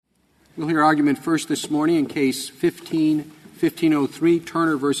We'll hear argument first this morning in Case 15-1503,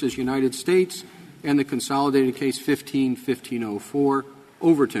 Turner v. United States, and the consolidated Case 15-1504,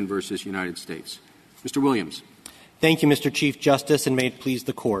 Overton v. United States. Mr. Williams. Thank you, Mr. Chief Justice, and may it please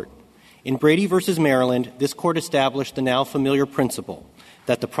the Court. In Brady v. Maryland, this Court established the now familiar principle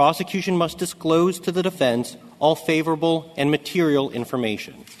that the prosecution must disclose to the defense all favorable and material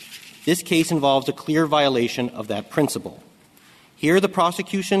information. This case involves a clear violation of that principle. Here, the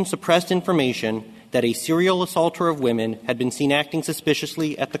prosecution suppressed information that a serial assaulter of women had been seen acting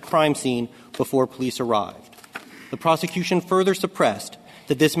suspiciously at the crime scene before police arrived. The prosecution further suppressed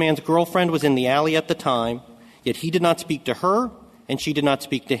that this man's girlfriend was in the alley at the time, yet he did not speak to her and she did not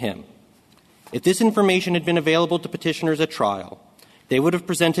speak to him. If this information had been available to petitioners at trial, they would have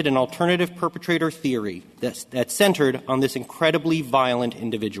presented an alternative perpetrator theory that centered on this incredibly violent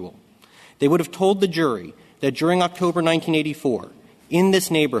individual. They would have told the jury that during October 1984, in this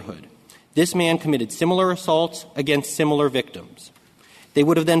neighborhood, this man committed similar assaults against similar victims. They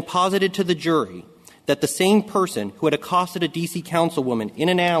would have then posited to the jury that the same person who had accosted a D.C. councilwoman in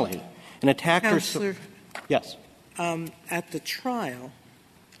an alley and attacked Counselor, her... Yes. At the trial,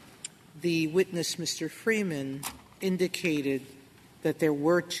 the witness, Mr. Freeman, indicated that there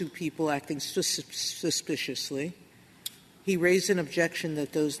were two people acting suspiciously. He raised an objection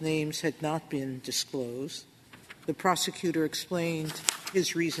that those names had not been disclosed. The prosecutor explained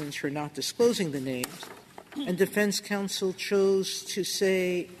his reasons for not disclosing the names, and defense counsel chose to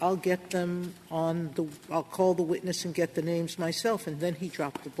say, I'll call the witness and get the names myself, and then he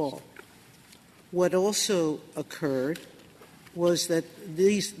dropped the ball. What also occurred was that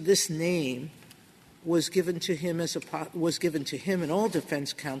this name was given to him and all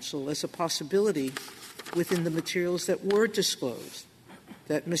defense counsel as a possibility within the materials that were disclosed,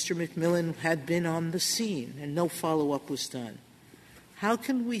 that Mr. McMillan had been on the scene and no follow-up was done. How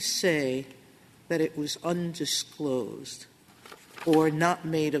can we say that it was undisclosed or not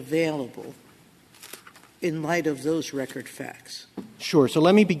made available in light of those record facts? Sure. So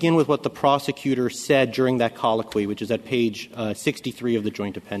let me begin with what the prosecutor said during that colloquy, which is at page 63 of the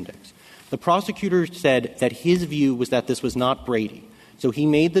joint appendix. The prosecutor said that his view was that this was not Brady. So he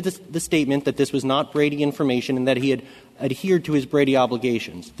made the statement that this was not Brady information and that he had adhered to his Brady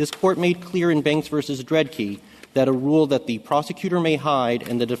obligations. This Court made clear in Banks v. Dredke that a rule that the prosecutor may hide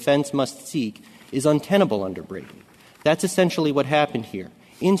and the defense must seek is untenable under Brady. That's essentially what happened here.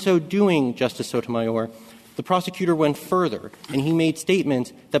 In so doing, Justice Sotomayor, the prosecutor went further, and he made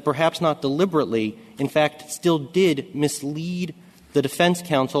statements that perhaps not deliberately, in fact, still did mislead the defense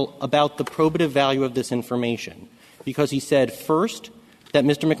counsel about the probative value of this information, because he said, first, that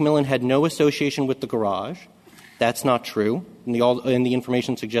Mr. McMillan had no association with the garage. That's not true, and the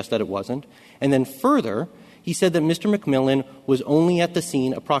information suggests that it wasn't. And then further, he said that Mr. McMillan was only at the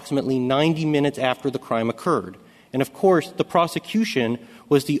scene approximately 90 minutes after the crime occurred. And, of course, the prosecution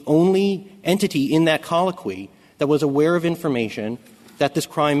was the only entity in that colloquy that was aware of information that this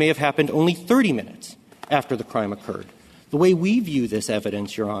crime may have happened only 30 minutes after the crime occurred. The way we view this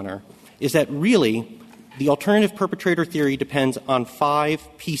evidence, Your Honor, is that really the alternative perpetrator theory depends on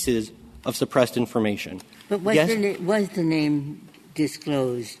 5 pieces of suppressed information. But was the name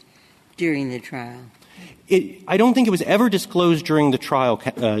disclosed during the trial? I don't think it was ever disclosed during the trial,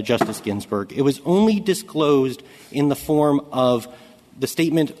 Justice Ginsburg. It was only disclosed in the form of the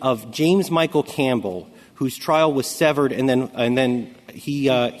statement of James Michael Campbell, whose trial was severed and then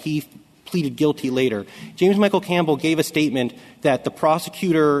he pleaded guilty later. James Michael Campbell gave a statement that the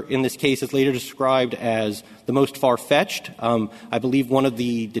prosecutor in this case is later described as the most far-fetched. I believe one of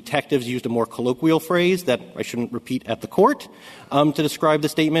the detectives used a more colloquial phrase that I shouldn't repeat at the court to describe the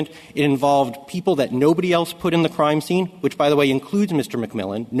statement. It involved people that nobody else put in the crime scene, which, by the way, includes Mr.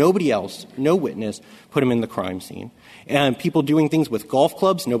 McMillan. Nobody else, no witness, put him in the crime scene. And people doing things with golf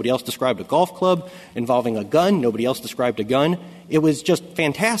clubs. Nobody else described a golf club. Involving a gun. Nobody else described a gun. It was just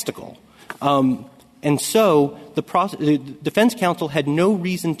fantastical. And so the defense counsel had no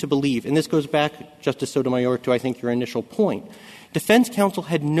reason to believe, and this goes back, Justice Sotomayor, to I think your initial point. Defense counsel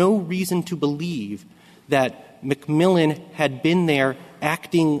had no reason to believe that McMillan had been there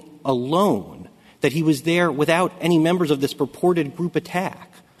acting alone, that he was there without any members of this purported group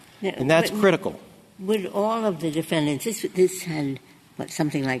attack. Now, and that's critical. Would all of the defendants, this had,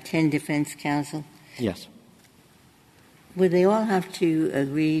 something like 10 defense counsel? Yes. Would they all have to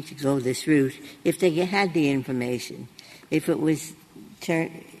agree to go this route if they had the information, if it was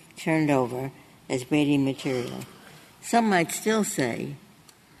turned over as Brady material? Some might still say,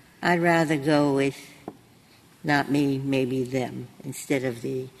 I'd rather go with not me, maybe them, instead of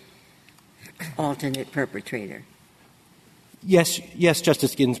the alternate perpetrator. Yes,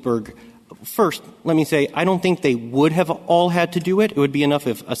 Justice Ginsburg. First, let me say, I don't think they would have all had to do it. It would be enough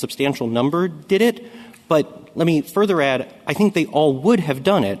if a substantial number did it. But let me further add, I think they all would have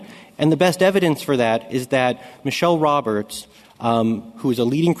done it. And the best evidence for that is that Michelle Roberts, who was a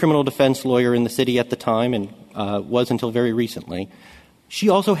leading criminal defense lawyer in the city at the time and was until very recently, she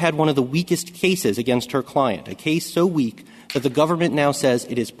also had one of the weakest cases against her client, a case so weak that the government now says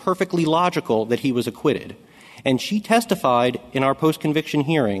it is perfectly logical that he was acquitted. And she testified in our post-conviction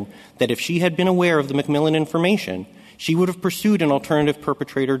hearing that if she had been aware of the McMillan information, she would have pursued an alternative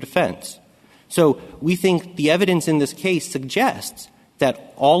perpetrator defense. So we think the evidence in this case suggests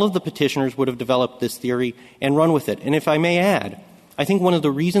that all of the petitioners would have developed this theory and run with it. And if I may add, I think one of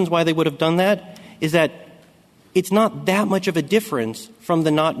the reasons why they would have done that is that it's not that much of a difference from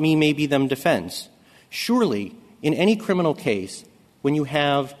the not me, maybe them defense. Surely, in any criminal case, when you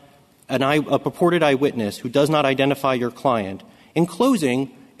have a purported eyewitness who does not identify your client, in closing,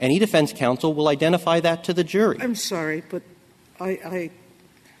 any defense counsel will identify that to the jury. I'm sorry, but my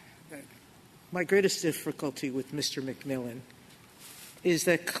greatest difficulty with Mr. McMillan is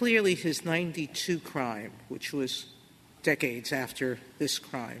that clearly his 92 crime, which was decades after this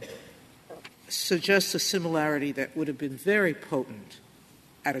crime, suggests a similarity that would have been very potent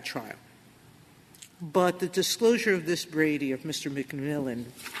at a trial. But the disclosure of this Brady of Mr. McMillan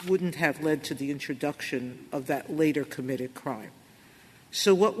wouldn't have led to the introduction of that later committed crime.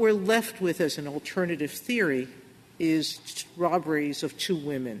 So what we're left with as an alternative theory is robberies of two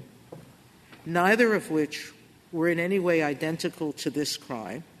women, neither of which were in any way identical to this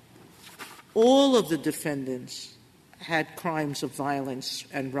crime. All of the defendants had crimes of violence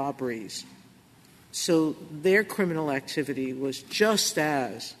and robberies. So their criminal activity was just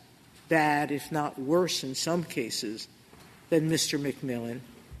as bad, if not worse in some cases, than Mr. McMillan.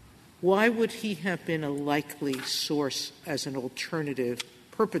 Why would he have been a likely source as an alternative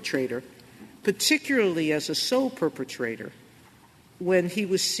perpetrator, particularly as a sole perpetrator, when he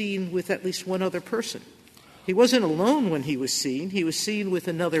was seen with at least one other person? He wasn't alone when he was seen. He was seen with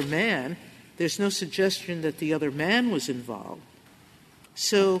another man. There's no suggestion that the other man was involved.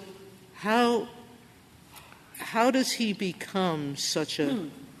 So how does he become such a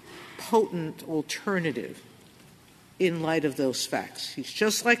potent alternative in light of those facts? He's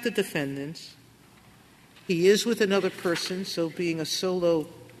just like the defendants. He is with another person, so being a solo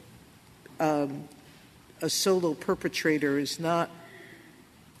perpetrator is not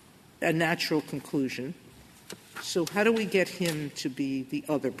a natural conclusion. So how do we get him to be the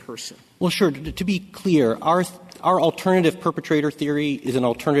other person? Well, sure. To be clear, our alternative perpetrator theory is an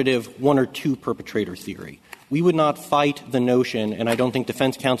alternative one or two perpetrator theory. We would not fight the notion, and I don't think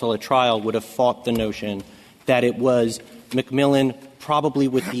defense counsel at trial would have fought the notion, that it was McMillan, probably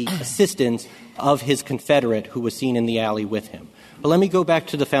with the assistance of his confederate who was seen in the alley with him. But let me go back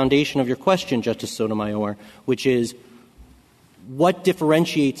to the foundation of your question, Justice Sotomayor, which is what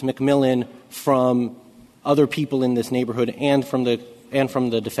differentiates McMillan from other people in this neighborhood and from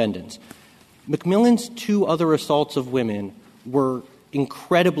the defendants. McMillan's two other assaults of women were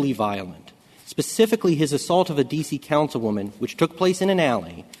incredibly violent. Specifically, his assault of a D.C. councilwoman, which took place in an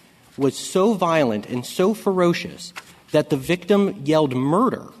alley, was so violent and so ferocious that the victim yelled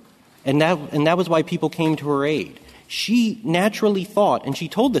murder, and that was why people came to her aid. She naturally thought, and she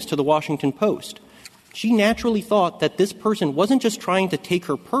told this to the Washington Post, she naturally thought that this person wasn't just trying to take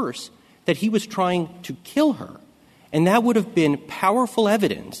her purse, that he was trying to kill her. And that would have been powerful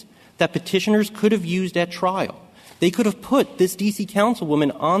evidence that petitioners could have used at trial. They could have put this D.C.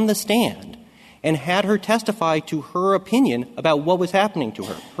 councilwoman on the stand and had her testify to her opinion about what was happening to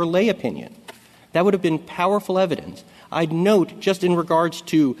her, her lay opinion. That would have been powerful evidence. I'd note, just in regards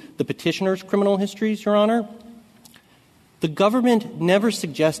to the petitioner's criminal histories, Your Honor, the government never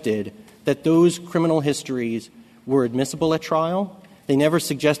suggested that those criminal histories were admissible at trial. They never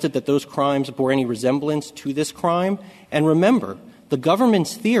suggested that those crimes bore any resemblance to this crime. And remember, the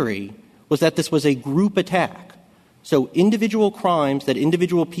government's theory was that this was a group attack. So individual crimes that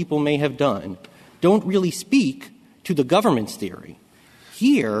individual people may have done don't really speak to the government's theory.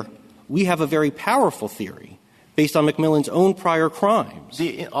 Here, we have a very powerful theory based on McMillan's own prior crimes.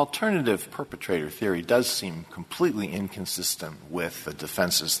 The alternative perpetrator theory does seem completely inconsistent with the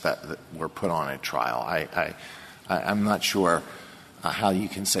defenses that were put on at trial. I'm not sure how you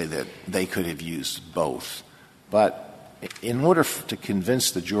can say that they could have used both. But in order to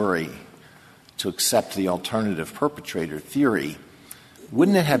convince the jury to accept the alternative perpetrator theory,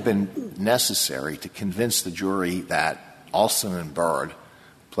 wouldn't it have been necessary to convince the jury that Alston and Byrd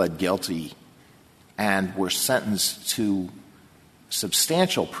pled guilty and were sentenced to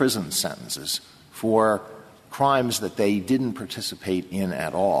substantial prison sentences for crimes that they didn't participate in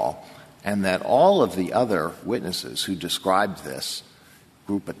at all, and that all of the other witnesses who described this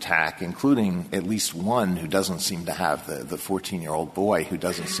group attack, including at least one who doesn't seem to have the 14-year-old boy who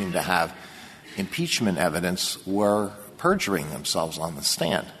doesn't seem to have impeachment evidence, were perjuring themselves on the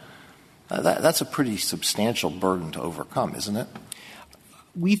stand. That's a pretty substantial burden to overcome, isn't it?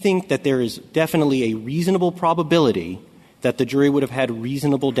 We think that there is definitely a reasonable probability that the jury would have had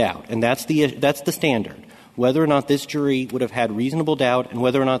reasonable doubt, and that's the standard. Whether or not this jury would have had reasonable doubt and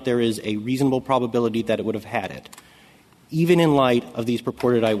whether or not there is a reasonable probability that it would have had it, even in light of these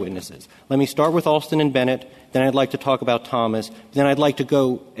purported eyewitnesses. Let me start with Alston and Bennett, then I'd like to talk about Thomas, then I'd like to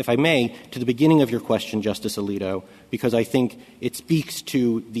go, if I may, to the beginning of your question, Justice Alito, because I think it speaks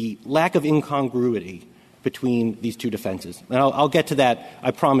to the lack of incongruity between these two defenses. And I'll get to that.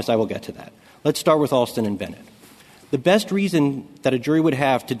 I promise I will get to that. Let's start with Alston and Bennett. The best reason that a jury would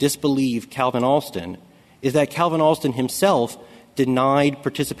have to disbelieve Calvin Alston is that Calvin Alston himself denied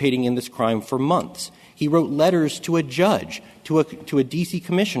participating in this crime for months. He wrote letters to a judge, to a D.C.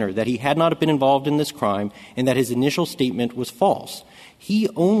 commissioner, that he had not been involved in this crime and that his initial statement was false. He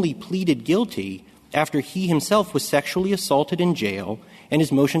only pleaded guilty after he himself was sexually assaulted in jail and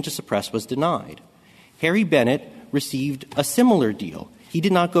his motion to suppress was denied. Harry Bennett received a similar deal. He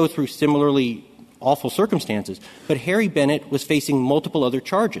did not go through similarly awful circumstances, but Harry Bennett was facing multiple other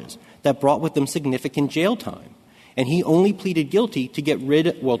charges that brought with them significant jail time. And he only pleaded guilty to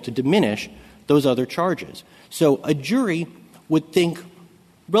to diminish those other charges. So a jury would think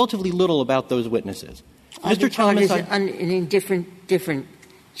relatively little about those witnesses. Mr. Thomas, in different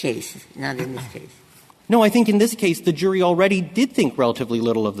cases, not in this case. No, I think in this case the jury already did think relatively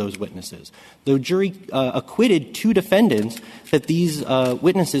little of those witnesses. The jury acquitted two defendants that these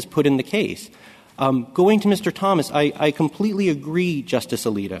witnesses put in the case. Going to Mr. Thomas, I completely agree, Justice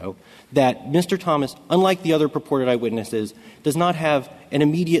Alito, that Mr. Thomas, unlike the other purported eyewitnesses, does not have an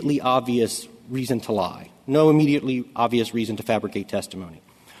immediately obvious reason to lie, no immediately obvious reason to fabricate testimony.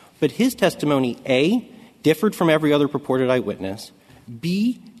 But his testimony, A, differed from every other purported eyewitness,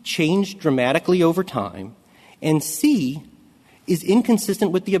 B, changed dramatically over time, and C, is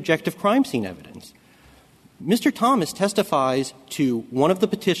inconsistent with the objective crime scene evidence. Mr. Thomas testifies to one of the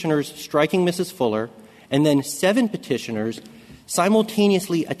petitioners striking Mrs. Fuller and then 7 petitioners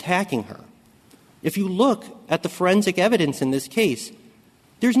simultaneously attacking her. If you look at the forensic evidence in this case,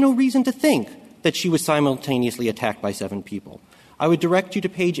 there's no reason to think that she was simultaneously attacked by 7 people. I would direct you to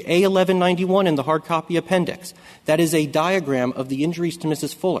page A1191 in the hard copy appendix. That is a diagram of the injuries to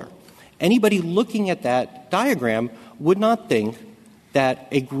Mrs. Fuller. Anybody looking at that diagram would not think that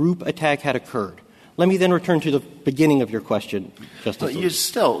a group attack had occurred. Let me then return to the beginning of your question, Justice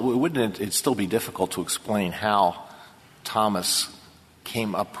Alito. Wouldn't it still be difficult to explain how Thomas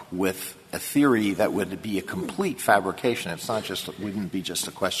came up with a theory that would be a complete fabrication? It wouldn't be just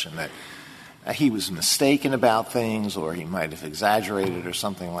a question that he was mistaken about things or he might have exaggerated or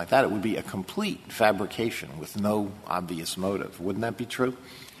something like that. It would be a complete fabrication with no obvious motive. Wouldn't that be true?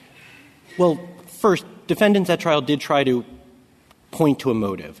 Well, first, defendants at trial did try to point to a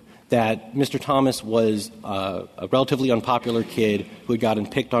motive, that Mr. Thomas was a relatively unpopular kid who had gotten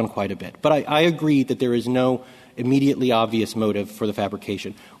picked on quite a bit. But I agree that there is no immediately obvious motive for the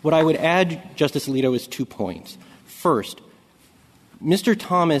fabrication. What I would add, Justice Alito, is 2 points. First, Mr.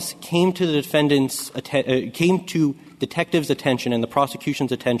 Thomas came to detectives' attention and the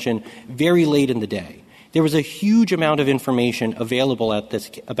prosecution's attention very late in the day. There was a huge amount of information available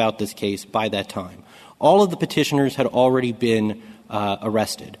about this case by that time. All of the petitioners had already been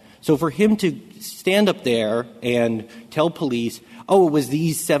arrested. So for him to stand up there and tell police, oh, it was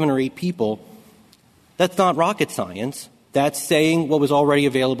these 7 or 8 people, that's not rocket science. That's saying what was already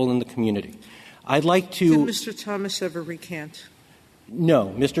available in the community. I'd like to — Did Mr. Thomas ever recant? No,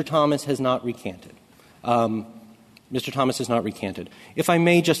 Mr. Thomas has not recanted. Mr. Thomas has not recanted. If I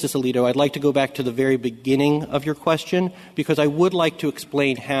may, Justice Alito, I'd like to go back to the very beginning of your question, because I would like to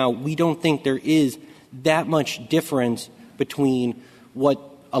explain how we don't think there is that much difference between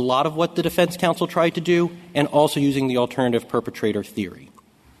a lot of what the defense counsel tried to do and also using the alternative perpetrator theory.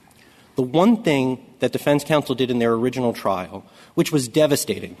 The one thing that defense counsel did in their original trial, which was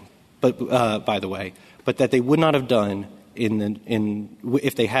devastating, by the way, but that they would not have done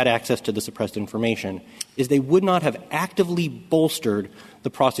if they had access to the suppressed information, is they would not have actively bolstered the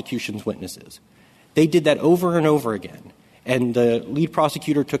prosecution's witnesses. They did that over and over again, and the lead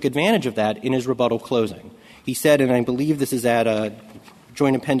prosecutor took advantage of that in his rebuttal closing. He said, and I believe this is at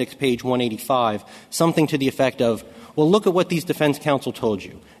Joint Appendix page 185, something to the effect of, well, look at what these defense counsel told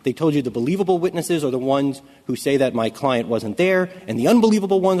you. They told you the believable witnesses are the ones who say that my client wasn't there, and the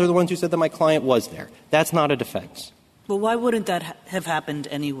unbelievable ones are the ones who said that my client was there. That's not a defense. Well, why wouldn't that have happened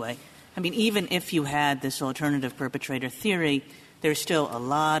anyway? I mean, even if you had this alternative perpetrator theory, there's still a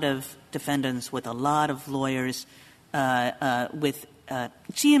lot of defendants with a lot of lawyers with it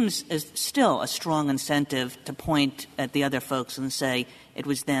seems as still a strong incentive to point at the other folks and say, it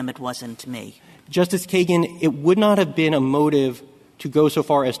was them, it wasn't me. Justice Kagan, it would not have been a motive to go so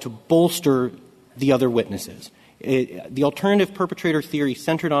far as to bolster the other witnesses. The alternative perpetrator theory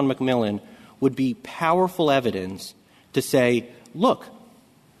centered on McMillan would be powerful evidence to say, look,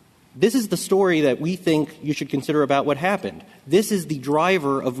 this is the story that we think you should consider about what happened. This is the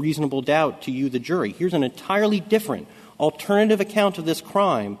driver of reasonable doubt to you, the jury. Here's an entirely different alternative account of this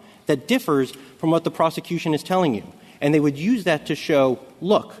crime that differs from what the prosecution is telling you. And they would use that to show,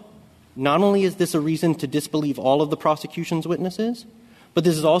 look, not only is this a reason to disbelieve all of the prosecution's witnesses, but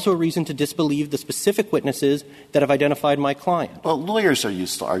this is also a reason to disbelieve the specific witnesses that have identified my client. Well, lawyers are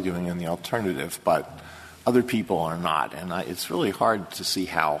used to arguing in the alternative, but other people are not. And it's really hard to see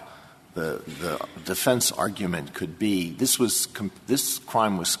how the defense argument could be this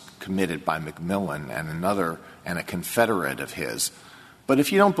crime was committed by McMillan and a confederate of his. But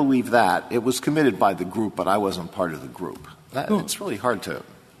if you don't believe that, it was committed by the group, but I wasn't part of the group. It's really hard to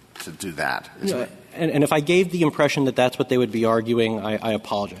do that, isn't it? And if I gave the impression that that's what they would be arguing, I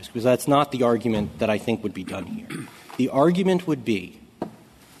apologize, because that's not the argument that I think would be done here. The argument would be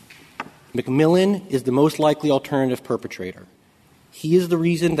McMillan is the most likely alternative perpetrator. He is the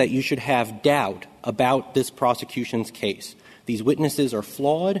reason that you should have doubt about this prosecution's case. These witnesses are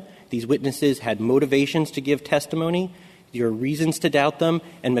flawed. These witnesses had motivations to give testimony. There are reasons to doubt them,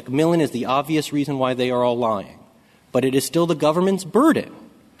 and McMillan is the obvious reason why they are all lying. But it is still the government's burden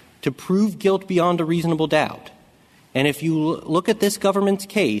to prove guilt beyond a reasonable doubt. And if you look at this government's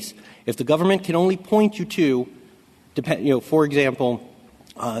case, if the government can only point you to, for example,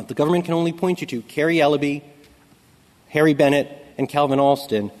 the government can only point you to Carrie Ellaby, Harry Bennett, and Calvin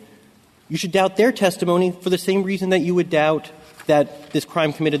Alston, you should doubt their testimony for the same reason that you would doubt that this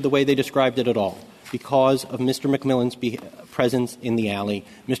crime committed the way they described it at all, because of Mr. McMillan's presence in the alley,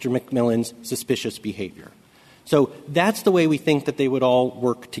 Mr. McMillan's suspicious behavior. So that's the way we think that they would all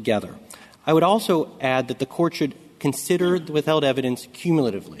work together. I would also add that the Court should consider the withheld evidence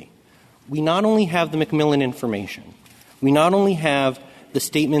cumulatively. We not only have the McMillan information, we not only have the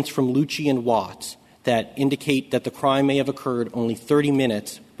statements from Lucci and Watts that indicate that the crime may have occurred only 30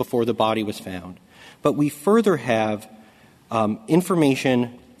 minutes before the body was found, but we further have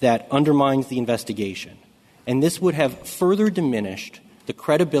information that undermines the investigation. And this would have further diminished the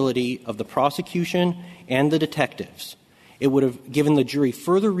credibility of the prosecution and the detectives. It would have given the jury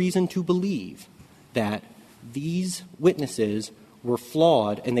further reason to believe that these witnesses were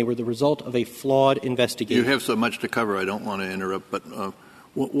flawed and they were the result of a flawed investigation. You have so much to cover, I don't want to interrupt, but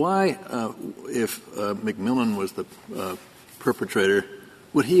why, if McMillan was the perpetrator,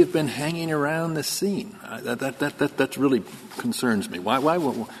 would he have been hanging around the scene? That really concerns me. Why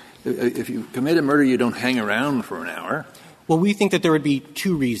if you commit a murder, you don't hang around for an hour? Well, we think that there would be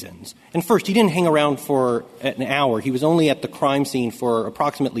two reasons. And first, he didn't hang around for an hour. He was only at the crime scene for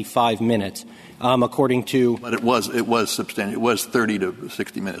approximately 5 minutes, according to. But it was substantial. It was 30 to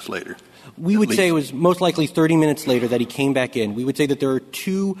 60 minutes later. We would say it was most likely 30 minutes later that he came back in. We would say that there are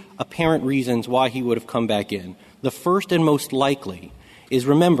two apparent reasons why he would have come back in. The first and most likely is,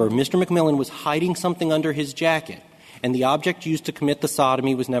 remember, Mr. McMillan was hiding something under his jacket, and the object used to commit the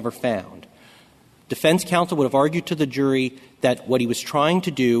sodomy was never found. Defense counsel would have argued to the jury that what he was trying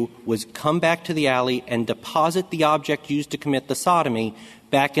to do was come back to the alley and deposit the object used to commit the sodomy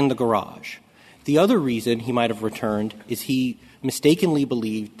back in the garage. The other reason he might have returned is he mistakenly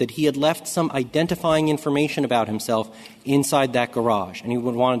believed that he had left some identifying information about himself inside that garage, and he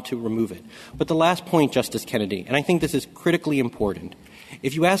would want to remove it. But the last point, Justice Kennedy, and I think this is critically important,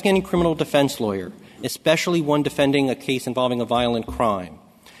 if you ask any criminal defense lawyer, especially one defending a case involving a violent crime,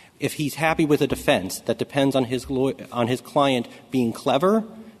 if he's happy with a defense that depends on his client being clever,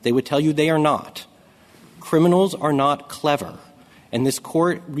 they would tell you they are not. Criminals are not clever. And this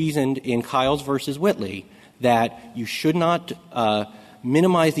Court reasoned in Kiles v. Whitley that you should not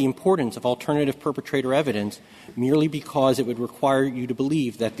minimize the importance of alternative perpetrator evidence merely because it would require you to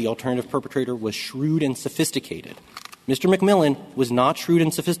believe that the alternative perpetrator was shrewd and sophisticated. Mr. McMillan was not shrewd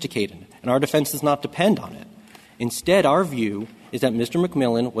and sophisticated, and our defense does not depend on it. Instead, our view is that Mr.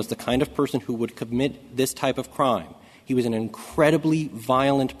 McMillan was the kind of person who would commit this type of crime. He was an incredibly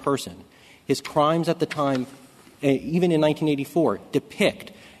violent person. His crimes at the time even in 1984,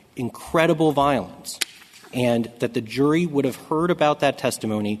 depict incredible violence, and that the jury would have heard about that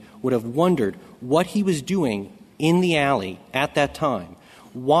testimony, would have wondered what he was doing in the alley at that time.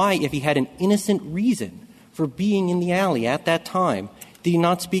 Why, if he had an innocent reason for being in the alley at that time, did he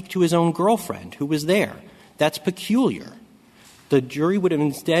not speak to his own girlfriend who was there? That's peculiar. The jury would have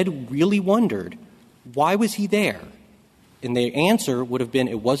instead really wondered, why was he there? And the answer would have been,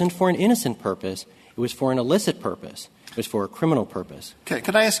 it wasn't for an innocent purpose, it was for an illicit purpose. It was for a criminal purpose. Okay.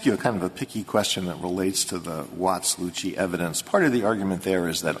 Could I ask you a kind of a picky question that relates to the Watts-Lucci evidence? Part of the argument there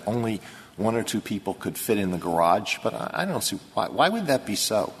is that only one or two people could fit in the garage, but I don't see why. Why would that be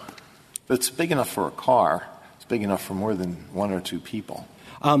so? If it's big enough for a car, it's big enough for more than one or two people.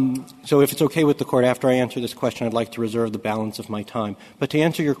 So if it's okay with the Court, after I answer this question, I'd like to reserve the balance of my time. But to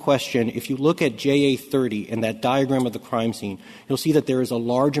answer your question, if you look at JA 30 and that diagram of the crime scene, you'll see that there is a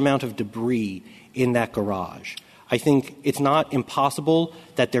large amount of debris in that garage. I think it's not impossible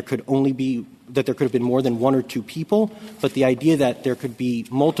that there could have been more than one or two people, but the idea that there could be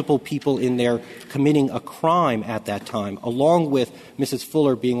multiple people in there committing a crime at that time, along with Mrs.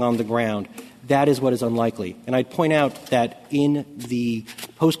 Fuller being on the ground, that is what is unlikely. And I'd point out that in the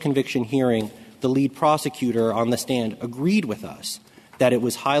post-conviction hearing, the lead prosecutor on the stand agreed with us that it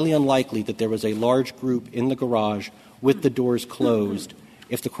was highly unlikely that there was a large group in the garage with the doors closed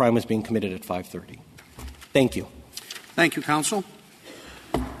if the crime was being committed at 5:30. Thank you. Thank you, counsel.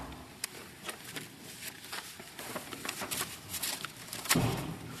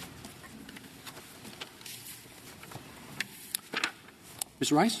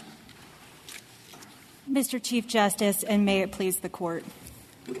 Ms. Rice? Mr. Chief Justice, and may it please the Court.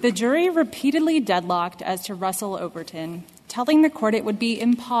 The jury repeatedly deadlocked as to Russell Overton, telling the Court it would be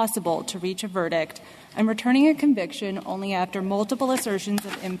impossible to reach a verdict and returning a conviction only after multiple assertions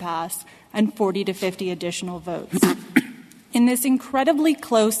of impasse and 40 to 50 additional votes. In this incredibly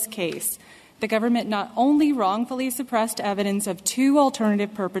close case, the government not only wrongfully suppressed evidence of two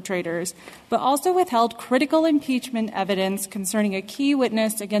alternative perpetrators, but also withheld critical impeachment evidence concerning a key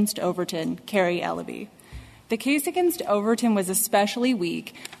witness against Overton, Carrie Ellaby. The case against Overton was especially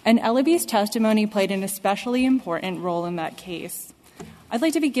weak, and Ellaby's testimony played an especially important role in that case. I'd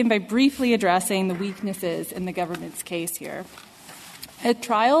like to begin by briefly addressing the weaknesses in the government's case here. At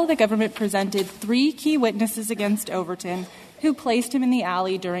trial, the government presented three key witnesses against Overton who placed him in the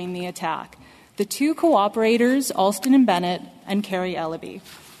alley during the attack: the two cooperators, Alston and Bennett, and Carrie Ellaby.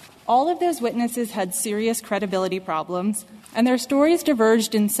 All of those witnesses had serious credibility problems, and their stories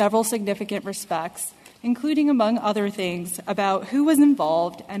diverged in several significant respects, including, among other things, about who was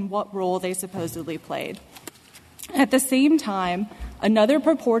involved and what role they supposedly played. At the same time, another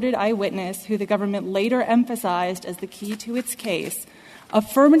purported eyewitness, who the government later emphasized as the key to its case,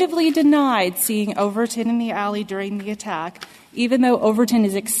 affirmatively denied seeing Overton in the alley during the attack, even though Overton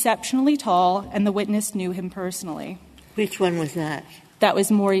is exceptionally tall and the witness knew him personally. Which one was that? That was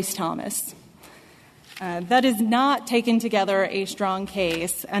Maurice Thomas. That is not taken together a strong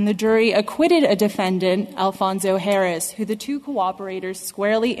case, and the jury acquitted a defendant, Alfonso Harris, who the two cooperators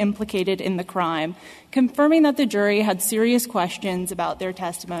squarely implicated in the crime, confirming that the jury had serious questions about their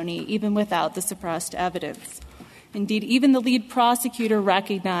testimony, even without the suppressed evidence. Indeed, even the lead prosecutor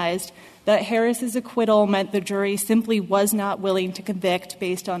recognized that Harris's acquittal meant the jury simply was not willing to convict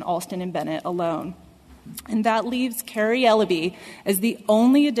based on Alston and Bennett alone. And that leaves Carrie Ellaby as the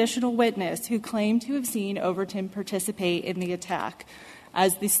only additional witness who claimed to have seen Overton participate in the attack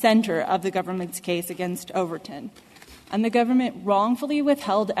as the center of the government's case against Overton. And the government wrongfully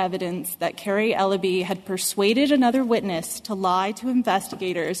withheld evidence that Carrie Ellaby had persuaded another witness to lie to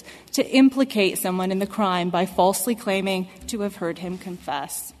investigators to implicate someone in the crime by falsely claiming to have heard him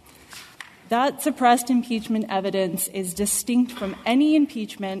confess. That suppressed impeachment evidence is distinct from any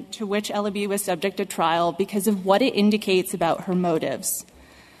impeachment to which Ellaby was subject to trial because of what it indicates about her motives.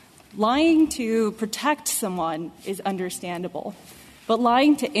 Lying to protect someone is understandable, but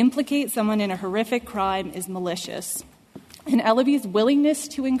lying to implicate someone in a horrific crime is malicious. And Ellaby's willingness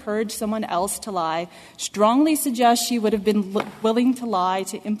to encourage someone else to lie strongly suggests she would have been willing to lie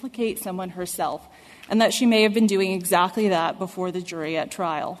to implicate someone herself, and that she may have been doing exactly that before the jury at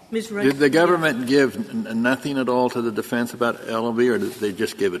trial. Ms. Wright, did the government give nothing at all to the defense about Ellaby, or did they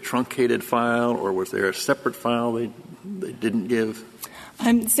just give a truncated file, or was there a separate file they they didn't give?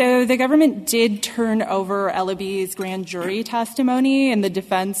 So the government did turn over Ellaby's grand jury testimony, and the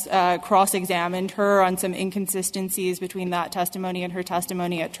defense cross-examined her on some inconsistencies between that testimony and her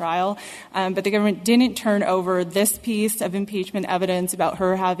testimony at trial. But the government didn't turn over this piece of impeachment evidence about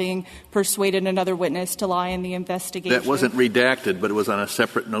her having persuaded another witness to lie in the investigation. That wasn't redacted, but it was on a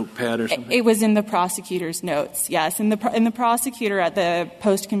separate notepad or something? It was in the prosecutor's notes, yes. And the prosecutor at the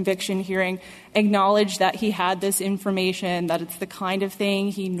post-conviction hearing acknowledged that he had this information, that it's the kind of thing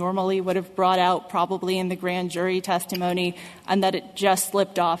he normally would have brought out probably in the grand jury testimony, and that it just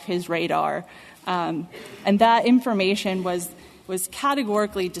slipped off his radar. And that information was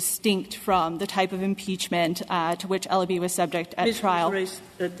categorically distinct from the type of impeachment to which Ellaby was subject at trial. Ms.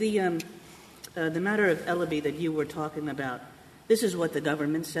 Rice, the matter of Ellaby that you were talking about, this is what the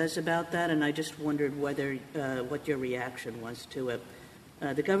government says about that, and I just wondered whether what your reaction was to it.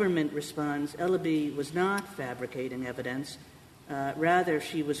 The government responds, Ellaby was not fabricating evidence. Rather,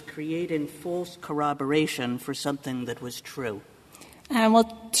 she was creating false corroboration for something that was true.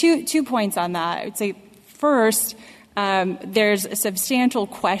 Well, two points on that. I would say, first, there's a substantial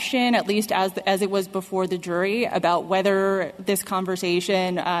question, at least as it was before the jury, about whether this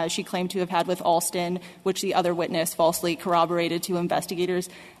conversation she claimed to have had with Alston, which the other witness falsely corroborated to investigators,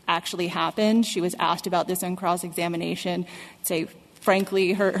 actually happened. She was asked about this on cross-examination. I'd say,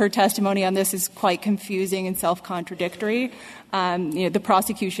 frankly, her testimony on this is quite confusing and self-contradictory. The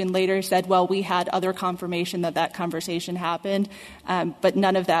prosecution later said, well, we had other confirmation that conversation happened, but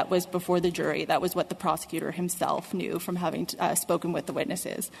none of that was before the jury. That was what the prosecutor himself knew from having spoken with the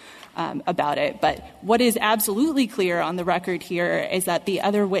witnesses about it. But what is absolutely clear on the record here is that the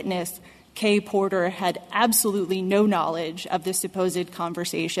other witness, Kay Porter, had absolutely no knowledge of this supposed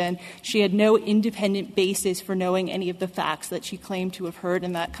conversation. She had no independent basis for knowing any of the facts that she claimed to have heard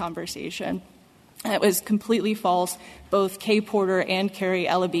in that conversation. It was completely false. Both Kay Porter and Carrie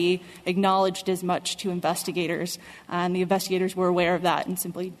Ellaby acknowledged as much to investigators, and the investigators were aware of that and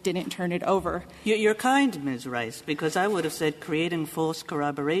simply didn't turn it over. You're kind, Ms. Rice, because I would have said creating false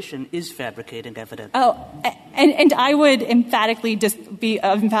corroboration is fabricating evidence. Oh, and I would emphatically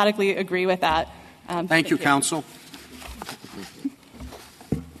agree with that. Thank you, counsel.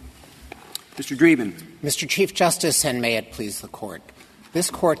 Mr. Dreeben. Mr. Chief Justice, and may it please the Court. This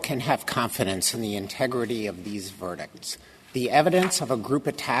Court can have confidence in the integrity of these verdicts. The evidence of a group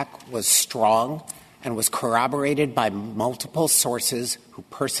attack was strong and was corroborated by multiple sources who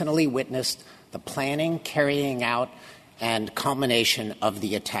personally witnessed the planning, carrying out, and culmination of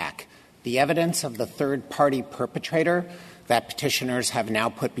the attack. The evidence of the third-party perpetrator that petitioners have now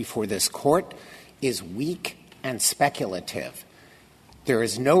put before this Court is weak and speculative. There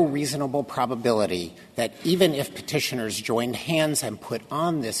is no reasonable probability that even if petitioners joined hands and put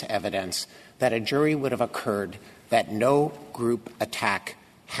on this evidence, that a jury would have occurred that no group attack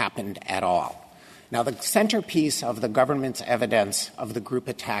happened at all. Now, the centerpiece of the government's evidence of the group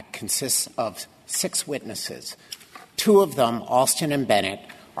attack consists of 6 witnesses. 2 of them, Alston and Bennett,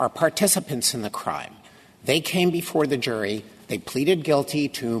 are participants in the crime. They came before the jury. They pleaded guilty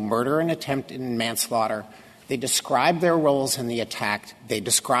to murder and attempted manslaughter. They described their roles in the attack. They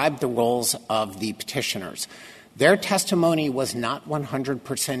described the roles of the petitioners. Their testimony was not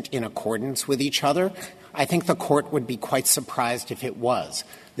 100% in accordance with each other. I think the Court would be quite surprised if it was.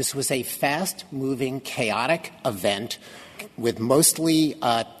 This was a fast-moving, chaotic event with mostly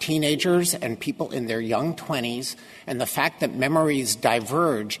teenagers and people in their young 20s, and the fact that memories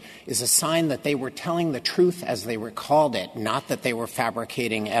diverge is a sign that they were telling the truth as they recalled it, not that they were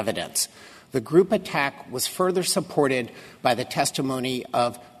fabricating evidence. The group attack was further supported by the testimony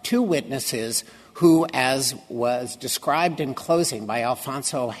of 2 witnesses who, as was described in closing by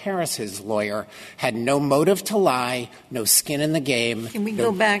Alfonso Harris's lawyer, had no motive to lie, no skin in the game. Can we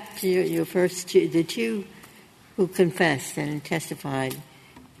go back to your first 2, the 2 who confessed and testified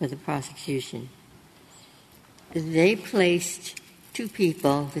for the prosecution? They placed 2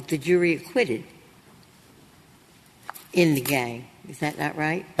 people that the jury acquitted in the gang. Is that not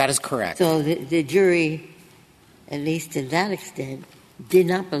right? That is correct. So the jury, at least to that extent, did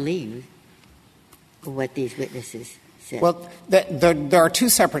not believe what these witnesses said. Well, there are 2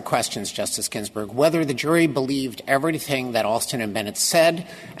 separate questions, Justice Ginsburg, whether the jury believed everything that Alston and Bennett said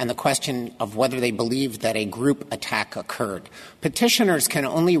and the question of whether they believed that a group attack occurred. Petitioners can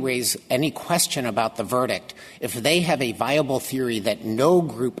only raise any question about the verdict if they have a viable theory that no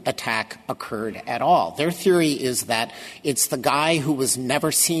group attack occurred at all. Their theory is that it's the guy who was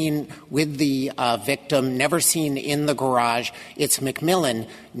never seen with the victim, never seen in the garage. It's McMillan.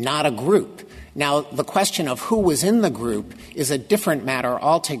 not a group. Now, the question of who was in the group is a different matter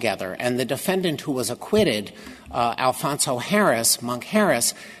altogether, and the defendant who was acquitted, Alfonso Harris, Monk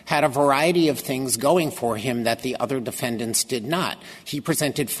Harris, had a variety of things going for him that the other defendants did not. He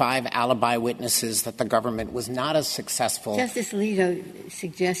presented 5 alibi witnesses that the government was not as successful. Justice Alito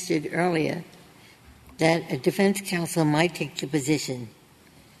suggested earlier that a defense counsel might take the position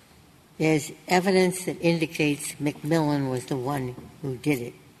there's evidence that indicates McMillan was the one who did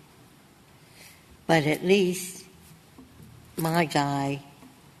it. But at least my guy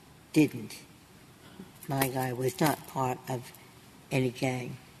didn't. My guy was not part of any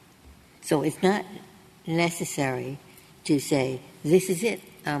gang. So it's not necessary to say, this is it.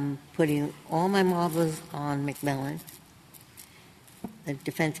 I'm putting all my marbles on McMillan. The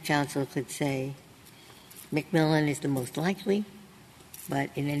defense counsel could say, McMillan is the most likely,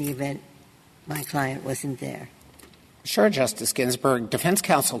 but in any event, my client wasn't there. Sure, Justice Ginsburg. Defense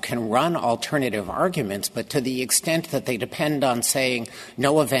counsel can run alternative arguments, but to the extent that they depend on saying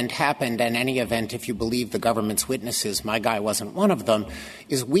no event happened and any event, if you believe the government's witnesses, my guy wasn't one of them,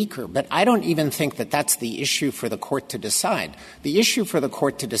 is weaker. But I don't even think that that's the issue for the court to decide. The issue for the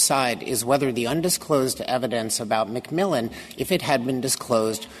court to decide is whether the undisclosed evidence about McMillan, if it had been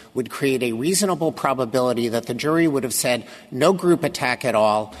disclosed, would create a reasonable probability that the jury would have said no group attack at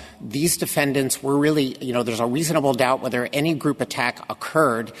all. These defendants were really, there's a reasonable doubt whether any group attack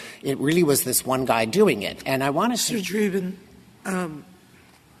occurred. It really was this one guy doing it. And I want to Mr. Dreeben,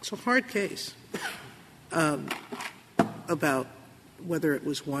 it's a hard case about whether it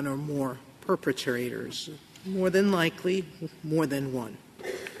was one or more perpetrators. More than likely, more than one.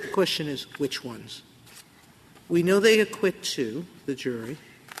 The question is which ones. We know they acquit 2, the jury,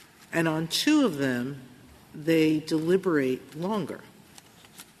 and on 2 of them, they deliberate longer.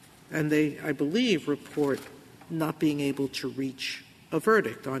 And they, I believe, report not being able to reach a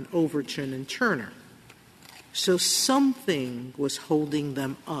verdict on Overton and Turner. So something was holding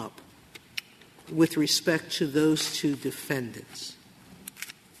them up with respect to those 2 defendants.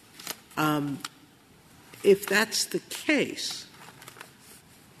 If that's the case,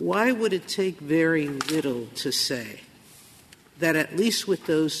 why would it take very little to say that at least with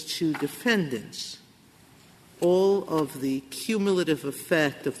those 2 defendants, all of the cumulative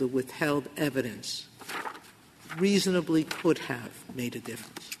effect of the withheld evidence reasonably could have made a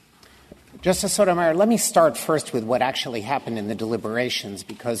difference? Justice Sotomayor, let me start first with what actually happened in the deliberations,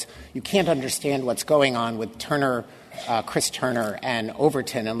 because you can't understand what's going on with Turner, Chris Turner, and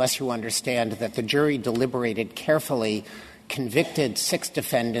Overton unless you understand that the jury deliberated carefully, convicted 6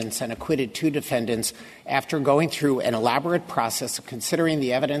 defendants and acquitted 2 defendants after going through an elaborate process of considering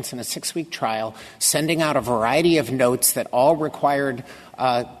the evidence in a 6-week trial, sending out a variety of notes that all required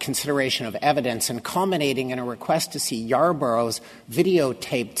consideration of evidence, and culminating in a request to see Yarborough's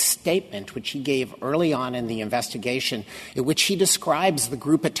videotaped statement, which he gave early on in the investigation, in which he describes the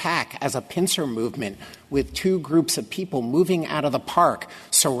group attack as a pincer movement with 2 groups of people moving out of the park,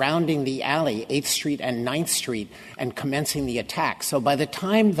 surrounding the alley, 8th Street and 9th Street, and commencing the attack. So by the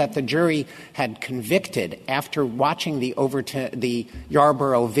time that the jury had convicted, after watching the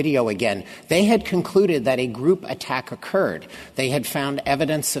Yarborough video again, they had concluded that a group attack occurred. They had found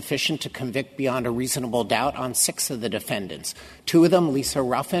evidence sufficient to convict beyond a reasonable doubt on 6 of the defendants. 2 of them, Lisa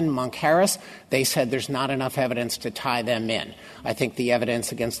Ruffin, Monk Harris, they said there's not enough evidence to tie them in. I think the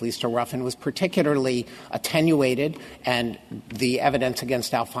evidence against Lisa Ruffin was particularly attenuated, and the evidence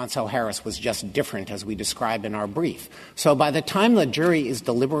against Alfonso Harris was just different, as we described in our brief. So by the time the jury is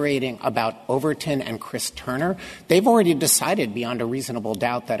deliberating about Overton and Chris Turner, they've already decided beyond a reasonable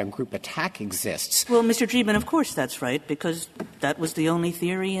doubt that a group attack exists. Well, Mr. Dreeben, of course that's right, because that was the only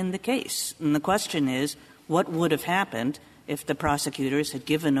theory in the case. And the question is, what would have happened if the prosecutors had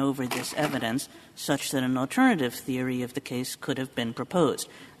given over this evidence such that an alternative theory of the case could have been proposed?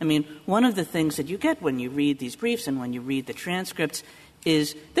 I mean, one of the things that you get when you read these briefs and when you read the transcripts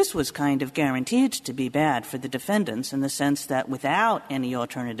is this was kind of guaranteed to be bad for the defendants in the sense that without any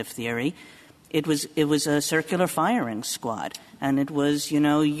alternative theory, it was a circular firing squad. And it was,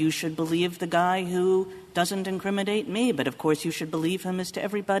 you should believe the guy who doesn't incriminate me, but of course you should believe him as to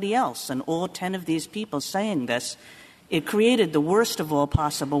everybody else. And all 10 of these people saying this, it created the worst of all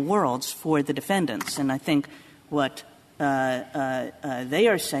possible worlds for the defendants. And I think what they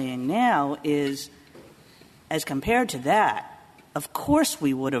are saying now is, as compared to that, of course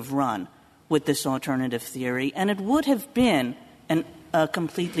we would have run with this alternative theory, and it would have been a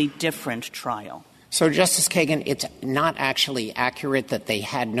completely different trial. So, Justice Kagan, it's not actually accurate that they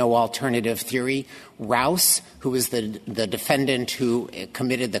had no alternative theory. Rouse, who is the defendant who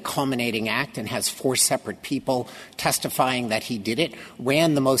committed the culminating act and has 4 separate people testifying that he did it,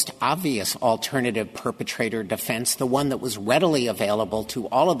 ran the most obvious alternative perpetrator defense, the one that was readily available to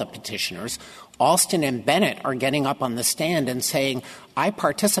all of the petitioners. Alston and Bennett are getting up on the stand and saying, I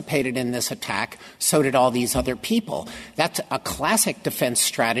participated in this attack, so did all these other people. That's a classic defense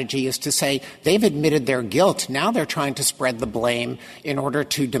strategy, is to say they've admitted their guilt. Now they're trying to spread the blame in order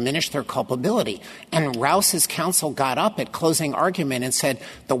to diminish their culpability. And Rouse's counsel got up at closing argument and said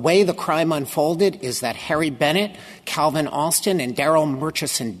the way the crime unfolded is that Harry Bennett, Calvin Alston, and Darrell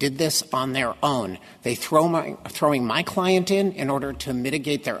Murchison did this on their own. They throwing my client in order to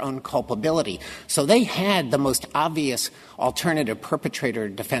mitigate their own culpability. So they had the most obvious alternative perpetrator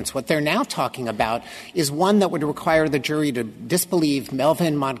defense. What they're now talking about is one that would require the jury to disbelieve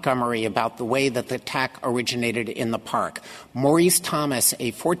Melvin Montgomery about the way that the attack originated in the park. Maurice Thomas,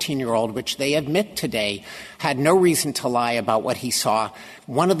 a 14-year-old, which they admit today, had no reason to lie about what he saw.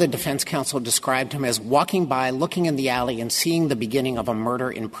 One of the defense counsel described him as walking by, looking in the alley, and seeing the beginning of a murder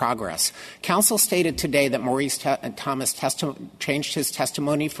in progress. Counsel stated today that Maurice Thomas changed his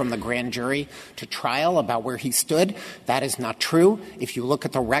testimony from the grand jury to trial about where he stood. That is not true. If you look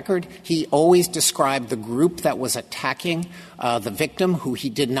at the record, he always described the group that was attacking the victim, who he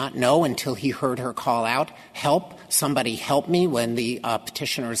did not know until he heard her call out, help, somebody help me, when the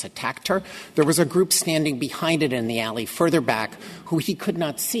petitioners attacked her. There was a group standing behind it in the alley further back who he could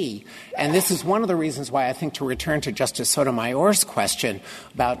not see. And this is one of the reasons why I think, to return to Justice Sotomayor's question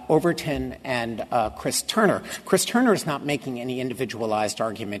about Overton and Chris Turner, Chris Turner is not making any individualized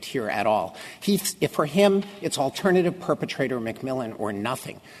argument here at all. For him, it's alternative perpetrator McMillan or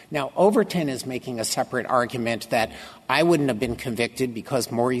nothing. Now, Overton is making a separate argument that I wouldn't have been convicted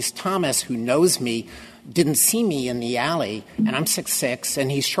because Maurice Thomas, who knows me, didn't see me in the alley, and I'm 6'6", and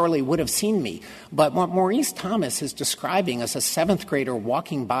he surely would have seen me. But what Maurice Thomas is describing as a 7th grader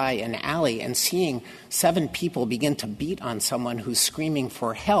walking by an alley and seeing 7 people begin to beat on someone who's screaming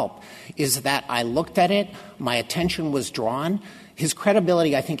for help is that I looked at it, my attention was drawn. His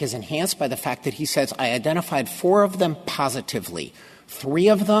credibility, I think, is enhanced by the fact that he says, I identified 4 of them positively. 3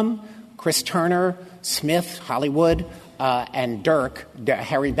 of them, Chris Turner, Smith, Hollywood, and Dirk,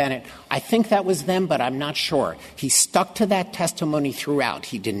 Harry Bennett, I think that was them, but I'm not sure. He stuck to that testimony throughout.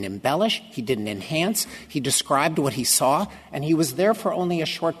 He didn't embellish. He didn't enhance. He described what he saw, and he was there for only a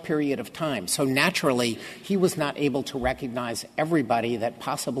short period of time. So naturally, he was not able to recognize everybody that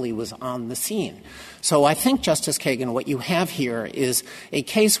possibly was on the scene. So I think, Justice Kagan, what you have here is a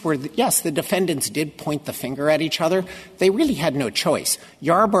case where, yes, the defendants did point the finger at each other. They really had no choice.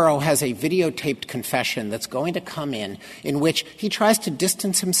 Yarborough has a videotaped confession that's going to come in which he tries to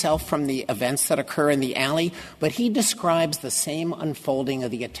distance himself from the events that occur in the alley, but he describes the same unfolding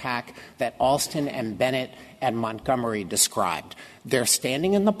of the attack that Alston and Bennett and Montgomery described. They're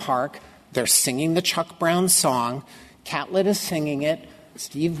standing in the park. They're singing the Chuck Brown song. Catlett is singing it.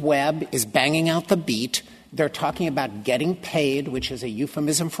 Steve Webb is banging out the beat. They're talking about getting paid, which is a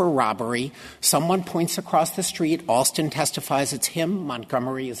euphemism for robbery. Someone points across the street. Alston testifies it's him.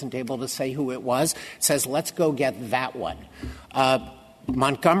 Montgomery isn't able to say who it was. Says, let's go get that one.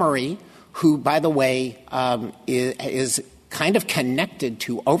 Montgomery, who, by the way, is kind of connected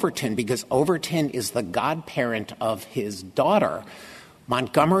to Overton because Overton is the godparent of his daughter.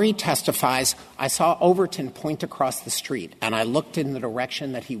 Montgomery testifies, I saw Overton point across the street, and I looked in the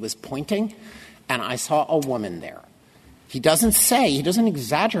direction that he was pointing, and I saw a woman there. He doesn't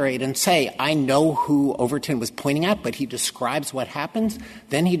exaggerate and say, I know who Overton was pointing at, but he describes what happens.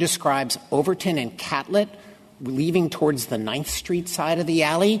 Then he describes Overton and Catlett leaving towards the 9th Street side of the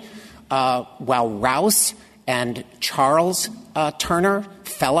alley, while Rouse and Charles Turner,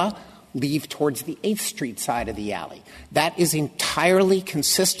 fella, leave towards the 8th Street side of the alley. That is entirely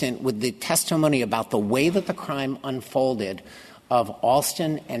consistent with the testimony about the way that the crime unfolded of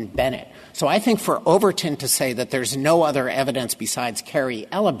Alston and Bennett. So I think for Overton to say that there's no other evidence besides Carrie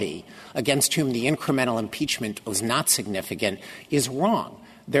Ellaby against whom the incremental impeachment was not significant is wrong.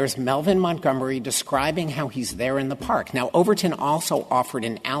 There's Melvin Montgomery describing how he's there in the park. Now, Overton also offered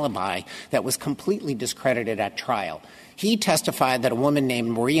an alibi that was completely discredited at trial. He testified that a woman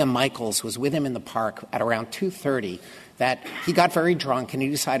named Maria Michaels was with him in the park at around 2:30, that he got very drunk and he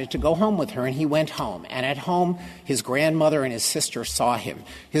decided to go home with her, and he went home. And at home, his grandmother and his sister saw him.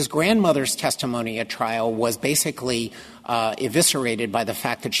 His grandmother's testimony at trial was basically eviscerated by the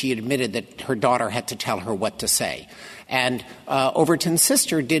fact that she admitted that her daughter had to tell her what to say. And Overton's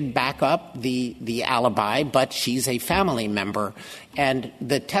sister did back up the alibi, but she's a family member. And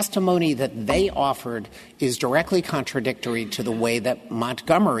the testimony that they offered is directly contradictory to the way that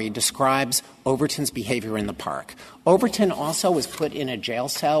Montgomery describes Overton's behavior in the park. Overton also was put in a jail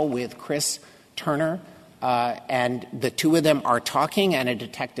cell with Chris Turner, and the two of them are talking, and a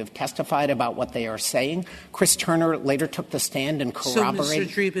detective testified about what they are saying. Chris Turner later took the stand and corroborated.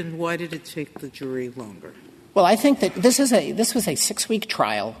 So, Mr. Dreeben, why did it take the jury longer? Well, I think that this was a 6-week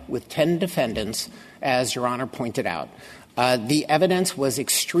trial with 10 defendants, as Your Honor pointed out. The evidence was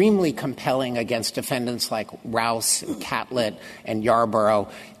extremely compelling against defendants like Rouse, and Catlett, and Yarborough.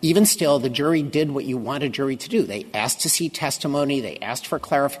 Even still, the jury did what you want a jury to do. They asked to see testimony. They asked for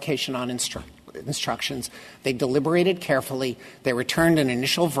clarification on instructions. They deliberated carefully. They returned an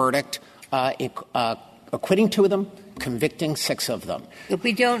initial verdict, acquitting 2 of them, convicting 6 of them. But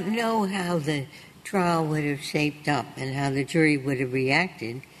we don't know how the trial would have shaped up and how the jury would have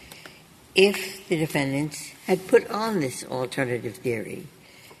reacted if the defendants had put on this alternative theory.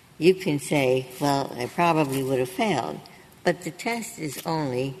 You can say, well, I probably would have failed, but the test is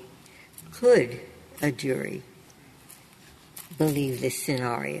only, could a jury believe this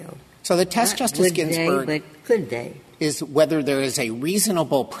scenario? So the test, Justice Ginsburg, but could they? Is whether there is a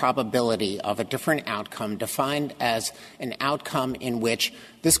reasonable probability of a different outcome defined as an outcome in which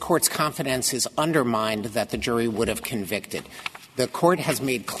this Court's confidence is undermined that the jury would have convicted. The Court has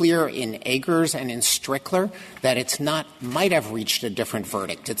made clear in Agers and in Strickler that it's not – might have reached a different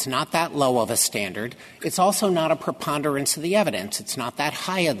verdict. It's not that low of a standard. It's also not a preponderance of the evidence. It's not that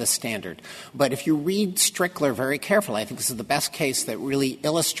high of the standard. But if you read Strickler very carefully, I think this is the best case that really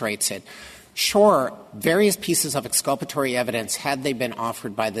illustrates it. Sure, various pieces of exculpatory evidence, had they been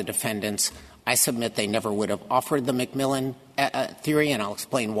offered by the defendants, I submit they never would have offered the McMillan theory, and I'll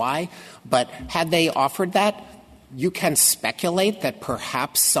explain why. But had they offered that, you can speculate that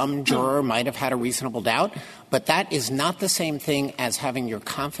perhaps some juror might have had a reasonable doubt, but that is not the same thing as having your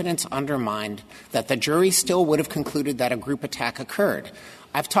confidence undermined that the jury still would have concluded that a group attack occurred.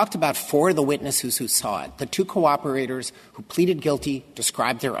 I've talked about 4 of the witnesses who saw it. The 2 cooperators who pleaded guilty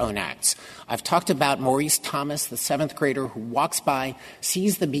described their own acts. I've talked about Maurice Thomas, the 7th grader who walks by,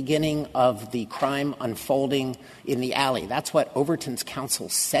 sees the beginning of the crime unfolding in the alley. That's what Overton's counsel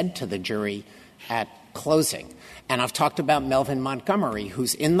said to the jury at closing. And I've talked about Melvin Montgomery,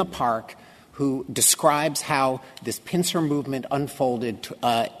 who's in the park, who describes how this pincer movement unfolded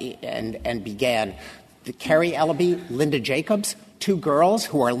and began. Carrie Ellaby, Linda Jacobs, 2 girls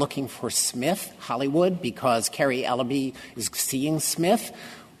who are looking for Smith, Hollywood, because Carrie Ellaby is seeing Smith,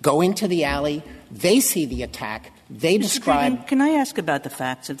 go into the alley. They see the attack. They describe. Dreeben, can I ask about the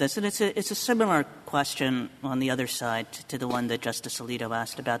facts of this? And it's a similar question on the other side to the one that Justice Alito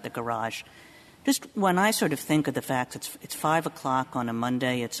asked about the garage. Just when I sort of think of the facts, it's 5 o'clock on a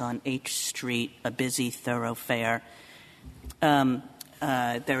Monday. It's on H Street, a busy thoroughfare. In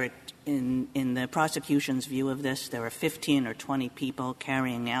the prosecution's view of this, there are 15 or 20 people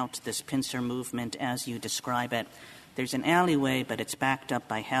carrying out this pincer movement as you describe it. There's an alleyway, but it's backed up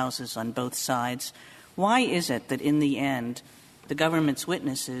by houses on both sides. Why is it that in the end the government's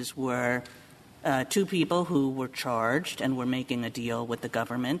witnesses were 2 people who were charged and were making a deal with the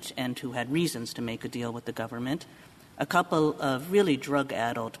government and who had reasons to make a deal with the government, a couple of really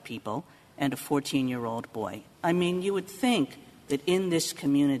drug-addled people, and a 14-year-old boy? I mean, you would think that in this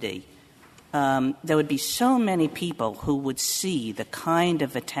community there would be so many people who would see the kind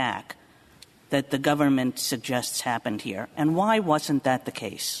of attack that the government suggests happened here. And why wasn't that the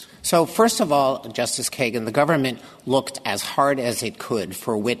case? So, first of all, Justice Kagan, the government looked as hard as it could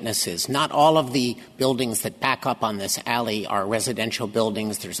for witnesses. Not all of the buildings that back up on this alley are residential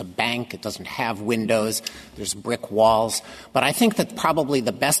buildings. There's a bank. It doesn't have windows. There's brick walls. But I think that probably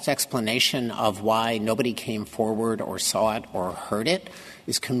the best explanation of why nobody came forward or saw it or heard it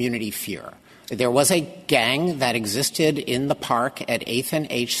is community fear. There was a gang that existed in the park at 8th and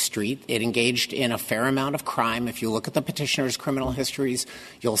H Street. It engaged in a fair amount of crime. If you look at the petitioner's criminal histories,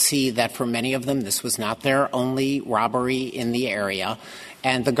 you'll see that for many of them this was not their only robbery in the area.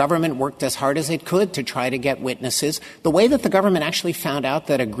 And the government worked as hard as it could to try to get witnesses. The way that the government actually found out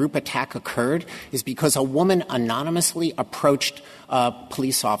that a group attack occurred is because a woman anonymously approached a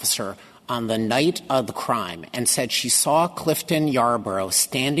police officer on the night of the crime and said she saw Clifton Yarborough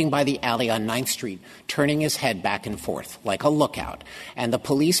standing by the alley on 9th Street, turning his head back and forth like a lookout. And the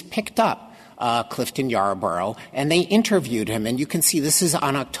police picked up Clifton Yarborough, and they interviewed him. And you can see this is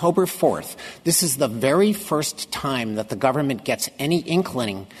on October 4th. This is the very first time that the government gets any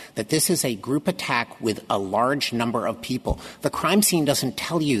inkling that this is a group attack with a large number of people. The crime scene doesn't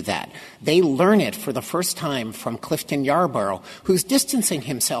tell you that. They learn it for the first time from Clifton Yarborough, who's distancing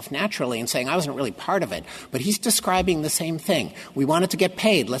himself naturally and saying, I wasn't really part of it. But he's describing the same thing. We wanted to get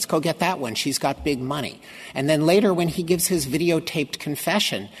paid. Let's go get that one. She's got big money. And then later when he gives his videotaped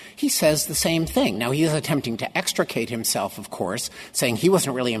confession, he says the same thing. Now, he is attempting to extricate himself, of course, saying he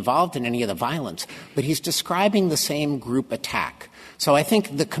wasn't really involved in any of the violence, but he's describing the same group attack. So I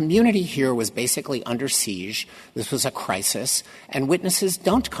think the community here was basically under siege. This was a crisis, and witnesses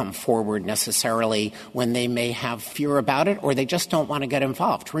don't come forward necessarily when they may have fear about it or they just don't want to get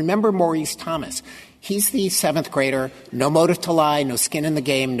involved. Remember Maurice Thomas. He's the 7th grader, no motive to lie, no skin in the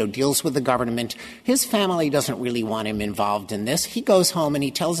game, no deals with the government. His family doesn't really want him involved in this. He goes home and he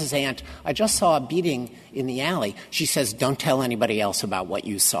tells his aunt, I just saw a beating in the alley. She says, don't tell anybody else about what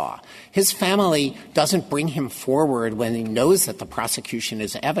you saw. His family doesn't bring him forward when he knows that the prosecution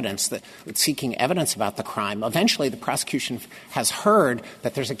is seeking evidence about the crime. Eventually, the prosecution has heard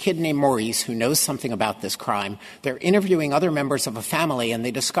that there's a kid named Maurice who knows something about this crime. They're interviewing other members of a family, and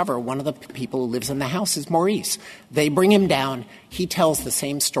they discover one of the people who lives in the house is Maurice. They bring him down. He tells the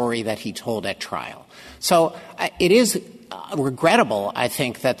same story that he told at trial. So it is regrettable, I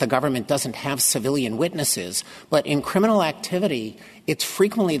think, that the government doesn't have civilian witnesses, but in criminal activity, it's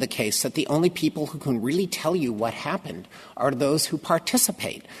frequently the case that the only people who can really tell you what happened are those who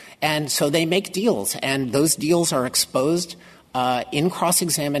participate. And so they make deals, and those deals are exposed in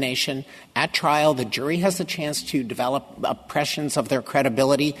cross-examination. At trial, the jury has the chance to develop impressions of their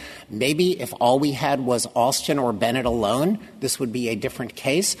credibility. Maybe if all we had was Alston or Bennett alone, this would be a different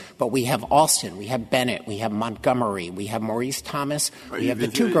case. But we have Alston, we have Bennett, we have Montgomery, we have Maurice Thomas, we have the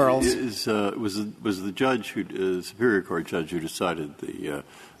two girls. Was the judge, Superior Court judge who decided the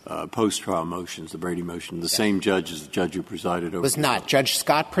post-trial motions, the Brady motion, the same judge as the judge who presided over it? Was not. Judge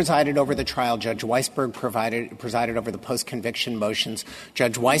Scott presided over the trial. Judge Weisberg presided over the post-conviction motions.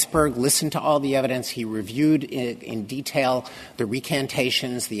 Judge Weisberg listened to all the evidence. He reviewed in detail the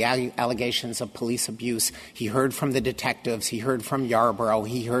recantations, the allegations of police abuse. He heard from the detectives. He heard from Yarborough.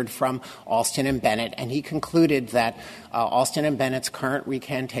 He heard from Alston and Bennett. And he concluded that Alston and Bennett's current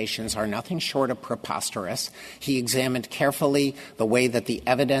recantations are nothing short of preposterous. He examined carefully the way that the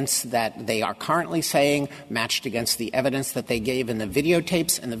evidence that they are currently saying matched against the evidence that they gave in the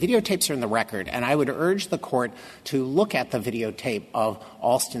videotapes, and the videotapes are in the record. And I would urge the court to look at the videotape of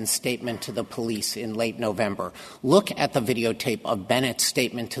Alston's statement to the police in late November. Look at the videotape of Bennett's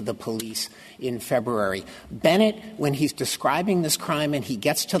statement to the police in February. Bennett, when he's describing this crime and he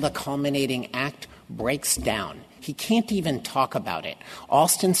gets to the culminating act, breaks down. He can't even talk about it.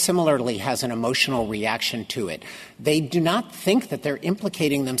 Alston similarly has an emotional reaction to it. They do not think that they're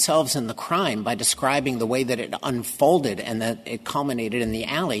implicating themselves in the crime by describing the way that it unfolded and that it culminated in the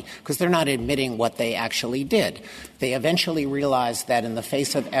alley, because they're not admitting what they actually did. They eventually realized that in the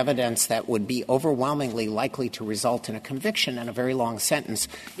face of evidence that would be overwhelmingly likely to result in a conviction and a very long sentence,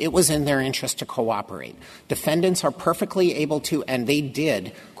 it was in their interest to cooperate. Defendants are perfectly able to, and they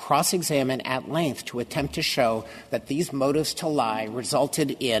did, cross-examine at length to attempt to show that these motives to lie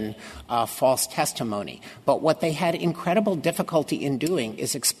resulted in false testimony. But what they had incredible difficulty in doing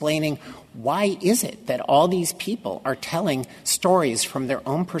is explaining why is it that all these people are telling stories from their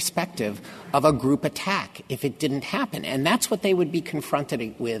own perspective of a group attack if it didn't happen. And that's what they would be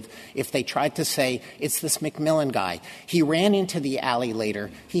confronted with if they tried to say, it's this McMillan guy. He ran into the alley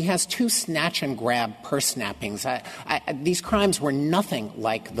later. He has 2 snatch-and-grab purse snappings. These crimes were nothing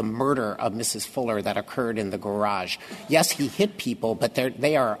like the murder of Mrs. Fuller that occurred in the garage. Yes, he hit people, but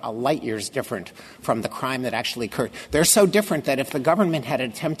they are light years different from the crime that actually occurred. They're so different that if the government had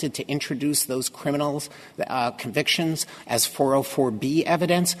attempted to introduce those criminals' convictions as 404B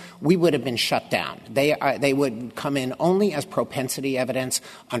evidence, we would have been shut down. They would come in only as propensity evidence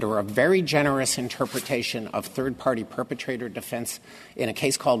under a very generous interpretation of third-party perpetrator defense in a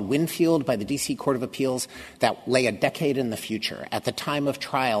case called Winfield by the D.C. Court of Appeals that lay a decade in the future. At the time of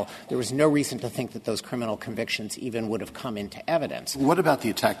trial, there was no reason to think that those criminal convictions even would have come into evidence. What about the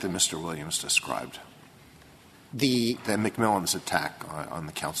attack that Mr. Williams described? The McMillan's attack on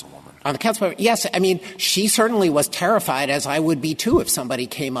the councilwoman. On the councilwoman, yes. I mean, she certainly was terrified, as I would be too, if somebody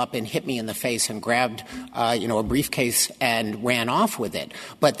came up and hit me in the face and grabbed, a briefcase and ran off with it.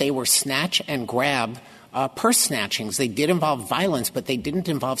 But they were snatch and grab purse snatchings. They did involve violence, but they didn't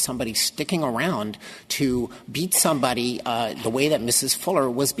involve somebody sticking around to beat somebody the way that Mrs. Fuller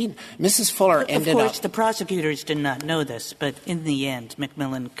was beaten. Mrs. Fuller ended up — Of course, the prosecutors did not know this, but in the end,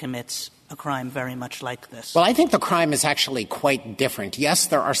 McMillan commits a crime very much like this. Well, I think the crime is actually quite different. Yes,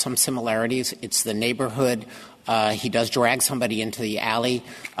 there are some similarities. It's the neighborhood. He does drag somebody into the alley.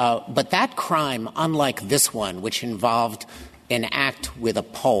 But that crime, unlike this one, which involved an act with a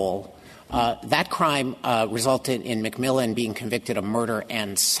pole, that crime resulted in McMillan being convicted of murder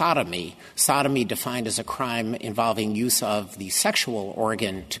and sodomy. Sodomy defined as a crime involving use of the sexual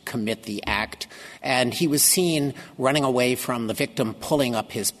organ to commit the act. And he was seen running away from the victim, pulling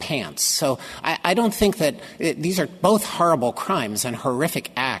up his pants. So I don't think that these are both horrible crimes and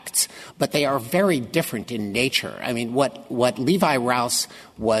horrific acts, but they are very different in nature. I mean, what Levi Rouse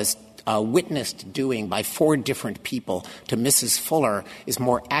was witnessed doing by 4 different people to Mrs. Fuller is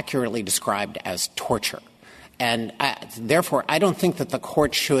more accurately described as torture. And therefore, I don't think that the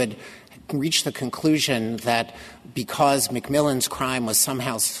court should reach the conclusion that because McMillan's crime was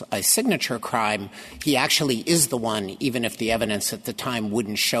somehow a signature crime, he actually is the one, even if the evidence at the time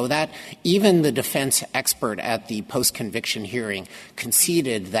wouldn't show that. Even the defense expert at the post-conviction hearing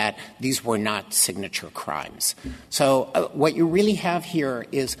conceded that these were not signature crimes. So what you really have here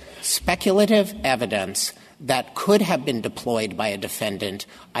is speculative evidence that could have been deployed by a defendant.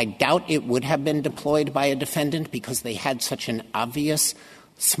 I doubt it would have been deployed by a defendant because they had such an obvious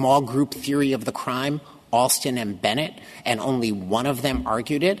small group theory of the crime, Alston and Bennett, and only one of them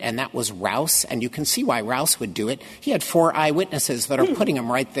argued it, and that was Rouse. And you can see why Rouse would do it. He had 4 eyewitnesses that are putting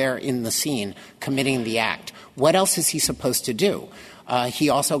him right there in the scene committing the act. What else is he supposed to do? He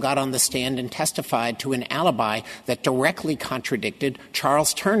also got on the stand and testified to an alibi that directly contradicted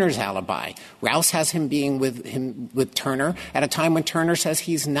Charles Turner's alibi. Rouse has him being with Turner at a time when Turner says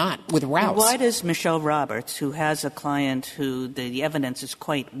he's not with Rouse. Why does Michelle Roberts, who has a client who the evidence is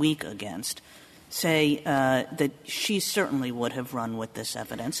quite weak against, say that she certainly would have run with this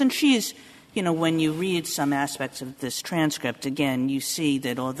evidence? And she's, when you read some aspects of this transcript, again, you see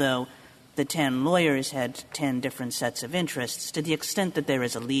that although the 10 lawyers had 10 different sets of interests, to the extent that there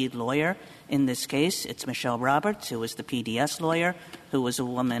is a lead lawyer in this case, it's Michelle Roberts, who was the PDS lawyer, who was a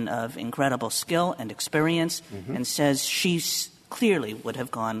woman of incredible skill and experience, and says she clearly would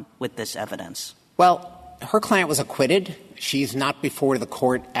have gone with this evidence. Well, her client was acquitted. She's not before the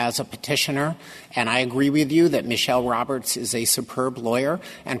court as a petitioner. And I agree with you that Michelle Roberts is a superb lawyer,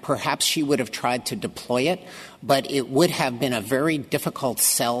 and perhaps she would have tried to deploy it, but it would have been a very difficult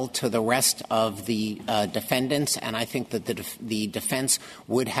sell to the rest of the defendants, and I think that the defense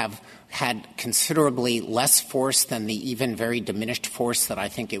would have had considerably less force than the even very diminished force that I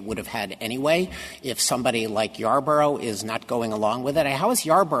think it would have had anyway if somebody like Yarborough is not going along with it. How is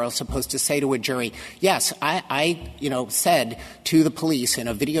Yarborough supposed to say to a jury, yes, I said to the police in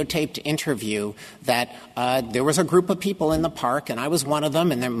a videotaped interview that there was a group of people in the park, and I was one of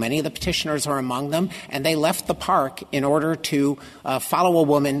them, and many of the petitioners are among them, and they left the park in order to follow a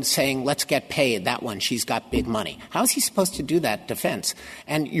woman saying, let's get paid, that one, she's got big money. How is he supposed to do that defense?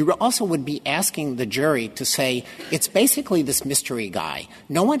 And you also would be asking the jury to say, it's basically this mystery guy.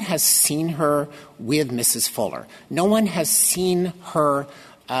 No one has seen her with Mrs. Fuller. No one has seen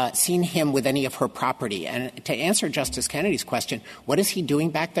him with any of her property. And to answer Justice Kennedy's question, what is he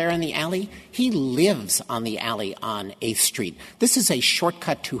doing back there in the alley? He lives on the alley on 8th Street. This is a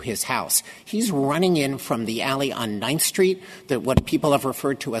shortcut to his house. He's running in from the alley on 9th Street. What people have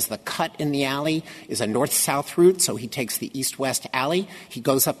referred to as the cut in the alley is a north-south route, so he takes the east-west alley. He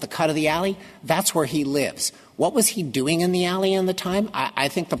goes up the cut of the alley. That's where he lives. What was he doing in the alley in the time? I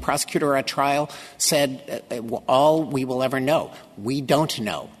think the prosecutor at trial said all we will ever know. We don't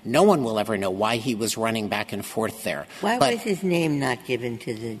know. No one will ever know why he was running back and forth there. Why was his name not given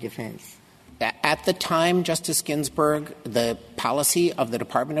to the defense? At the time, Justice Ginsburg, the policy of the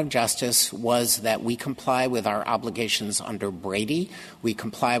Department of Justice was that we comply with our obligations under Brady. We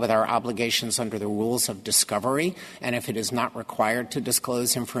comply with our obligations under the rules of discovery. And if it is not required to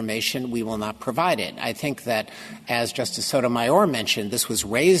disclose information, we will not provide it. I think that, as Justice Sotomayor mentioned, this was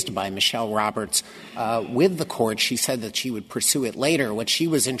raised by Michelle Roberts with the court. She said that she would pursue it later. What she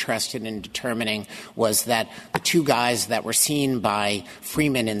was interested in determining was that the 2 guys that were seen by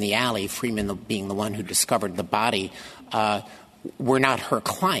Freeman in the alley, Freeman being the one who discovered the body, were not her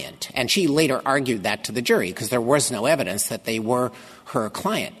client. And she later argued that to the jury because there was no evidence that they were her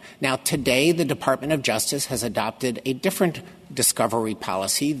client. Now, today, the Department of Justice has adopted a different discovery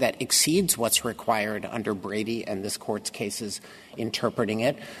policy that exceeds what's required under Brady and this Court's cases interpreting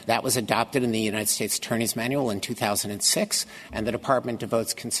it. That was adopted in the United States Attorney's Manual in 2006, and the Department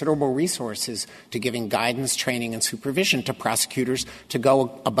devotes considerable resources to giving guidance, training, and supervision to prosecutors to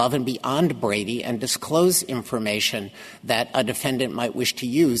go above and beyond Brady and disclose information that a defendant might wish to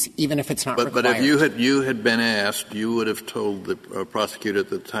use, even if it's not required. But if you had been asked, you would have told the prosecutor at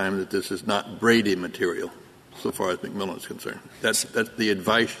the time that this is not Brady material, so far as McMillan is concerned. That's the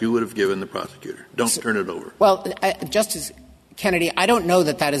advice you would have given the prosecutor. Don't turn it over. Well, Justice Kennedy, I don't know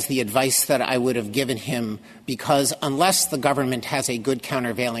that that is the advice that I would have given him, because unless the government has a good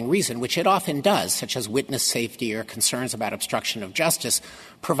countervailing reason, which it often does, such as witness safety or concerns about obstruction of justice,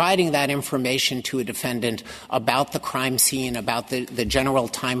 providing that information to a defendant about the crime scene, about the general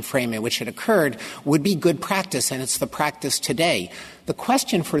time frame in which it occurred, would be good practice, and it's the practice today. The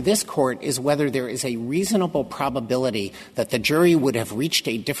question for this Court is whether there is a reasonable probability that the jury would have reached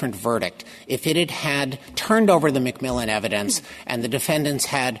a different verdict if it had turned over the McMillan evidence and the defendants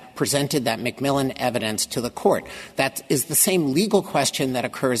had presented that McMillan evidence to the Court. That is the same legal question that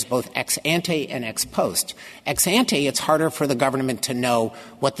occurs both ex ante and ex post. Ex ante, it's harder for the government to know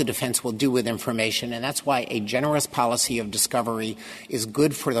what the defense will do with information, and that's why a generous policy of discovery is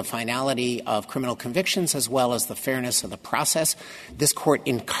good for the finality of criminal convictions as well as the fairness of the process. This Court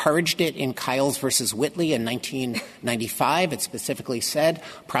encouraged it in Kiles versus Whitley in 1995. It specifically said,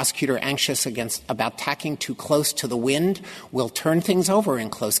 prosecutor anxious about tacking too close to the wind will turn things over in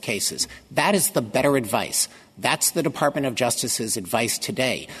close cases. That is the better advice. That's the Department of Justice's advice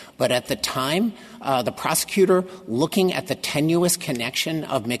today. But at the time, the prosecutor, looking at the tenuous connection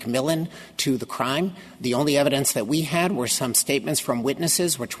of McMillan to the crime, the only evidence that we had were some statements from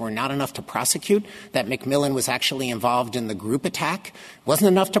witnesses, which were not enough to prosecute, that McMillan was actually involved in the group attack. Wasn't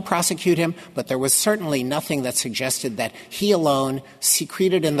enough to prosecute him, but there was certainly nothing that suggested that he alone,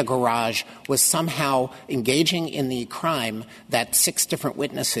 secreted in the garage, was somehow engaging in the crime that 6 different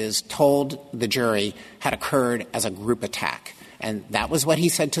witnesses told the jury had occurred as a group attack. And that was what he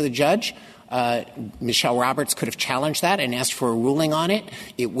said to the judge. Michelle Roberts could have challenged that and asked for a ruling on it.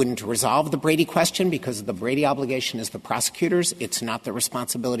 It wouldn't resolve the Brady question because the Brady obligation is the prosecutor's. It's not the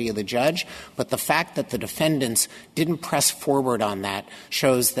responsibility of the judge. But the fact that the defendants didn't press forward on that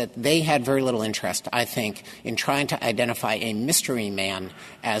shows that they had very little interest, I think, in trying to identify a mystery man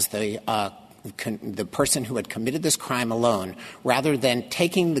as the person who had committed this crime alone, rather than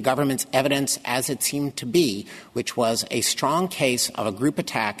taking the government's evidence as it seemed to be, which was a strong case of a group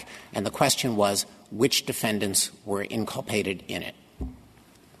attack, and the question was which defendants were inculpated in it.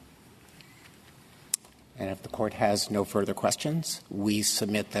 And if the Court has no further questions, we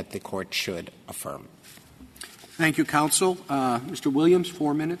submit that the Court should affirm. Thank you, counsel. Mr. Williams,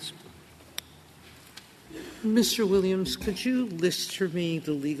 4 minutes. Mr. Williams, could you list for me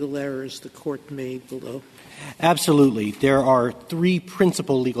the legal errors the Court made below? Absolutely. There are 3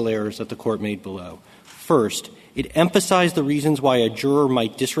 principal legal errors that the Court made below. First, it emphasized the reasons why a juror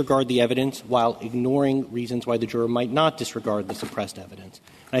might disregard the evidence while ignoring reasons why the juror might not disregard the suppressed evidence.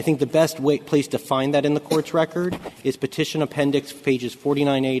 And I think the best place to find that in the Court's record is Petition Appendix pages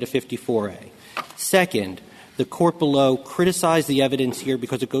 49A to 54A. Second, the Court below criticized the evidence here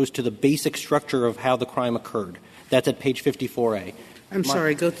because it goes to the basic structure of how the crime occurred. That's at page 54A. I'm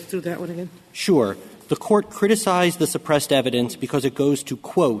sorry, go through that one again. Sure. The Court criticized the suppressed evidence because it goes to,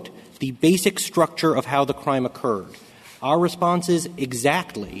 quote, the basic structure of how the crime occurred. Our response is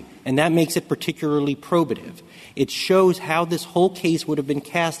exactly, and that makes it particularly probative. It shows how this whole case would have been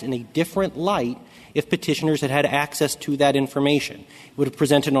cast in a different light if petitioners had had access to that information. It would have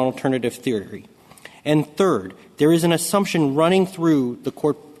presented an alternative theory. And third, there is an assumption running through the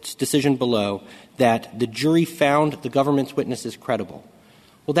Court's decision below that the jury found the government's witnesses credible.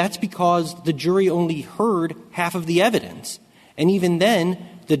 Well, that's because the jury only heard half of the evidence. And even then,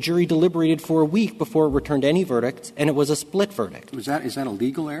 the jury deliberated for a week before it returned any verdicts, and it was a split verdict. Is that a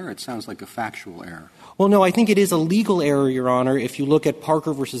legal error? It sounds like a factual error. Well, no, I think it is a legal error, Your Honor, if you look at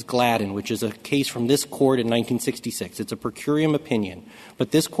Parker v. Gladden, which is a case from this Court in 1966. It's a per curiam opinion.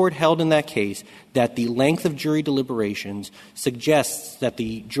 But this Court held in that case that the length of jury deliberations suggests that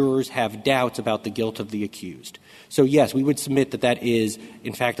the jurors have doubts about the guilt of the accused. So, yes, we would submit that that is,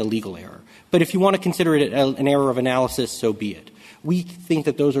 in fact, a legal error. But if you want to consider it an error of analysis, so be it. We think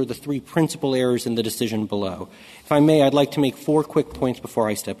that those are the 3 principal errors in the decision below. If I may, I'd like to make 4 quick points before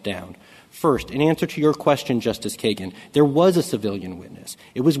I step down. First, in answer to your question, Justice Kagan, there was a civilian witness.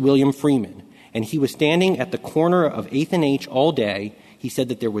 It was William Freeman. And he was standing at the corner of 8th and H all day. He said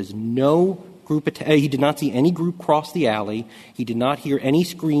that there was no he did not see any group cross the alley. He did not hear any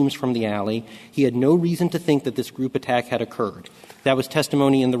screams from the alley. He had no reason to think that this group attack had occurred. That was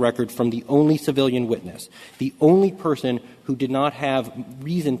testimony in the record from the only civilian witness, the only person who did not have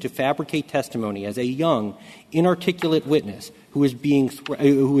reason to fabricate testimony as a young, inarticulate witness who was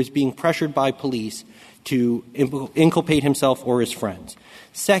being pressured by police to inculpate himself or his friends.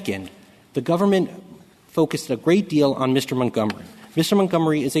 Second, the government focused a great deal on Mr. Montgomery. Mr.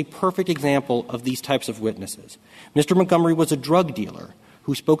 Montgomery is a perfect example of these types of witnesses. Mr. Montgomery was a drug dealer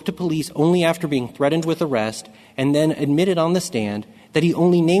who spoke to police only after being threatened with arrest and then admitted on the stand that he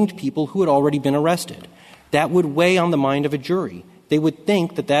only named people who had already been arrested. That would weigh on the mind of a jury. They would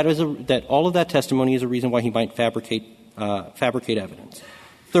think that that all of that testimony is a reason why he might fabricate evidence.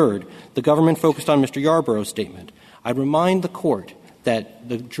 Third, the government focused on Mr. Yarborough's statement. I remind the Court that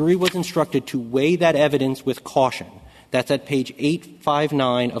the jury was instructed to weigh that evidence with caution. That's at page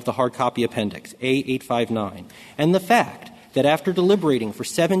 859 of the hard copy appendix, A859. And the fact that after deliberating for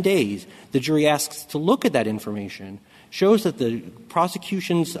 7 days, the jury asks to look at that information shows that the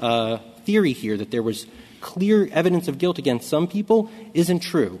prosecution's theory here that there was clear evidence of guilt against some people isn't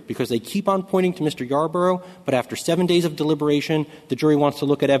true, because they keep on pointing to Mr. Yarborough, but after 7 days of deliberation, the jury wants to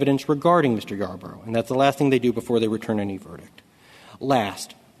look at evidence regarding Mr. Yarborough, and that's the last thing they do before they return any verdict.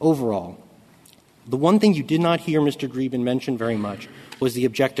 Last, overall, the one thing you did not hear Mr. Dreeben mention very much was the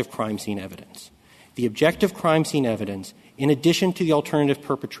objective crime scene evidence. The objective crime scene evidence, in addition to the alternative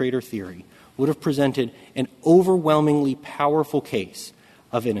perpetrator theory, would have presented an overwhelmingly powerful case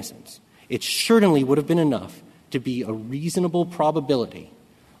of innocence. It certainly would have been enough to be a reasonable probability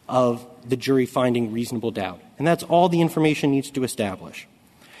of the jury finding reasonable doubt. And that's all the information needs to establish.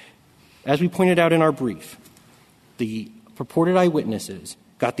 As we pointed out in our brief, the purported eyewitnesses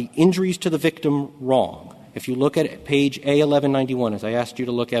got the injuries to the victim wrong. If you look at page A1191, as I asked you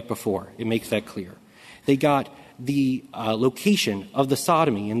to look at before, it makes that clear. They got the location of the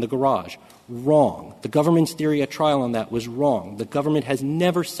sodomy in the garage wrong. The government's theory at trial on that was wrong. The government has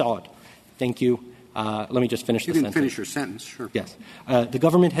never sought — thank you. Let me just finish the sentence. You can finish your sentence, sure. Yes. The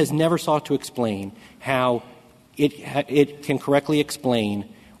government has never sought to explain how it can correctly explain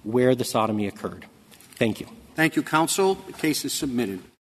where the sodomy occurred. Thank you. Thank you, counsel. The case is submitted.